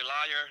 So the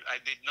liar,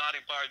 I did not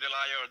empower the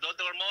liar. Although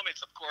there were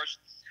moments, of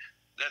course,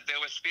 that there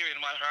was fear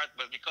in my heart,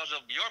 but because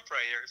of your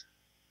prayers,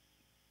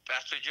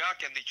 Pastor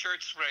Jack and the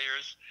church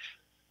prayers,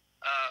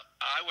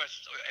 I was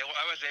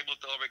able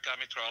to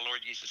overcome it through our Lord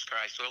Jesus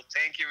Christ. So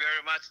thank you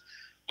very much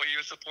for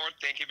your support.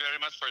 Thank you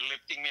very much for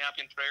lifting me up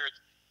in prayers.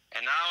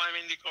 And now I'm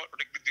in the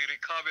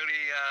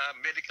recovery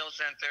medical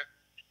center,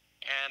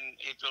 and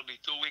it will be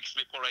 2 weeks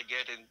before I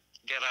get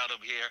out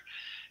of here.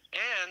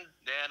 And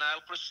then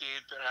I'll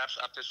proceed perhaps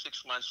after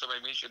 6 months of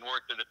my mission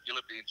work to the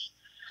Philippines,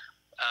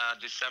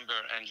 December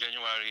and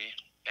January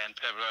and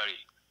February.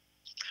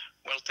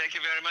 Well, thank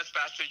you very much,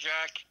 Pastor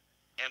Jack,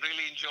 and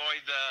really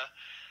enjoyed the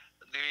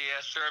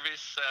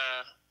service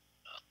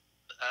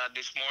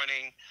this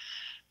morning.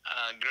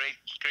 Great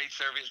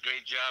service,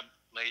 great job.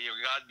 May your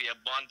God be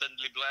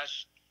abundantly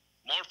blessed.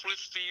 More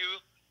fruits to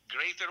you,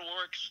 greater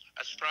works,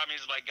 as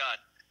promised by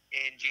God.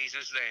 In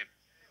Jesus' name,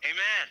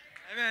 amen.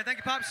 Amen. Thank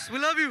you, Pops. We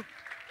love you.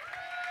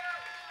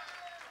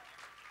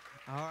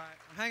 All right,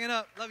 I'm hanging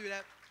up. Love you,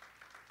 Dad.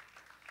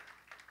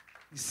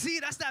 You see,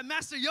 that's that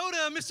Master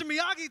Yoda, Mr.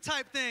 Miyagi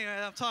type thing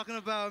I'm talking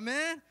about,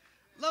 man.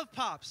 Love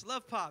Pops.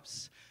 Love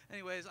Pops.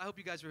 Anyways, I hope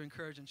you guys were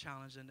encouraged and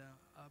challenged. And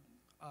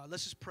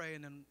let's just pray.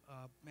 And then,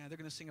 man, they're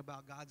going to sing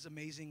about God's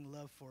amazing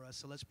love for us.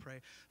 So let's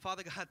pray.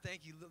 Father God,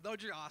 thank you.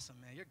 Lord, you're awesome,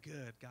 man. You're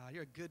good, God.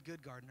 You're a good,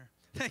 good gardener.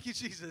 Thank you,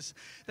 Jesus.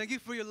 Thank you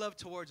for your love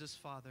towards us,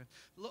 Father.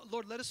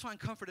 Lord, let us find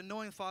comfort in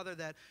knowing, Father,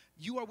 that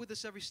you are with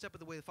us every step of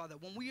the way, Father.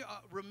 When we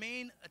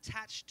remain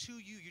attached to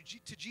you,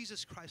 to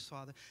Jesus Christ,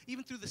 Father,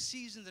 even through the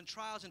seasons and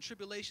trials and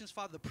tribulations,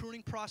 Father, the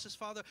pruning process,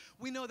 Father,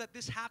 we know that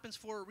this happens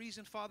for a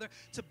reason, Father,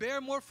 to bear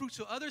more fruit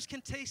so others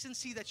can taste and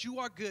see that you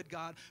are good,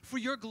 God, for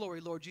your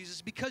glory, Lord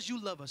Jesus, because you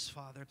love us,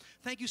 Father.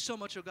 Thank you so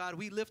much, oh God.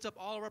 We lift up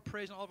all of our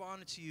praise and all of our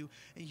honor to you.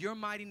 In your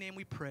mighty name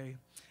we pray.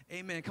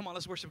 Amen. Come on,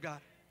 let's worship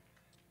God.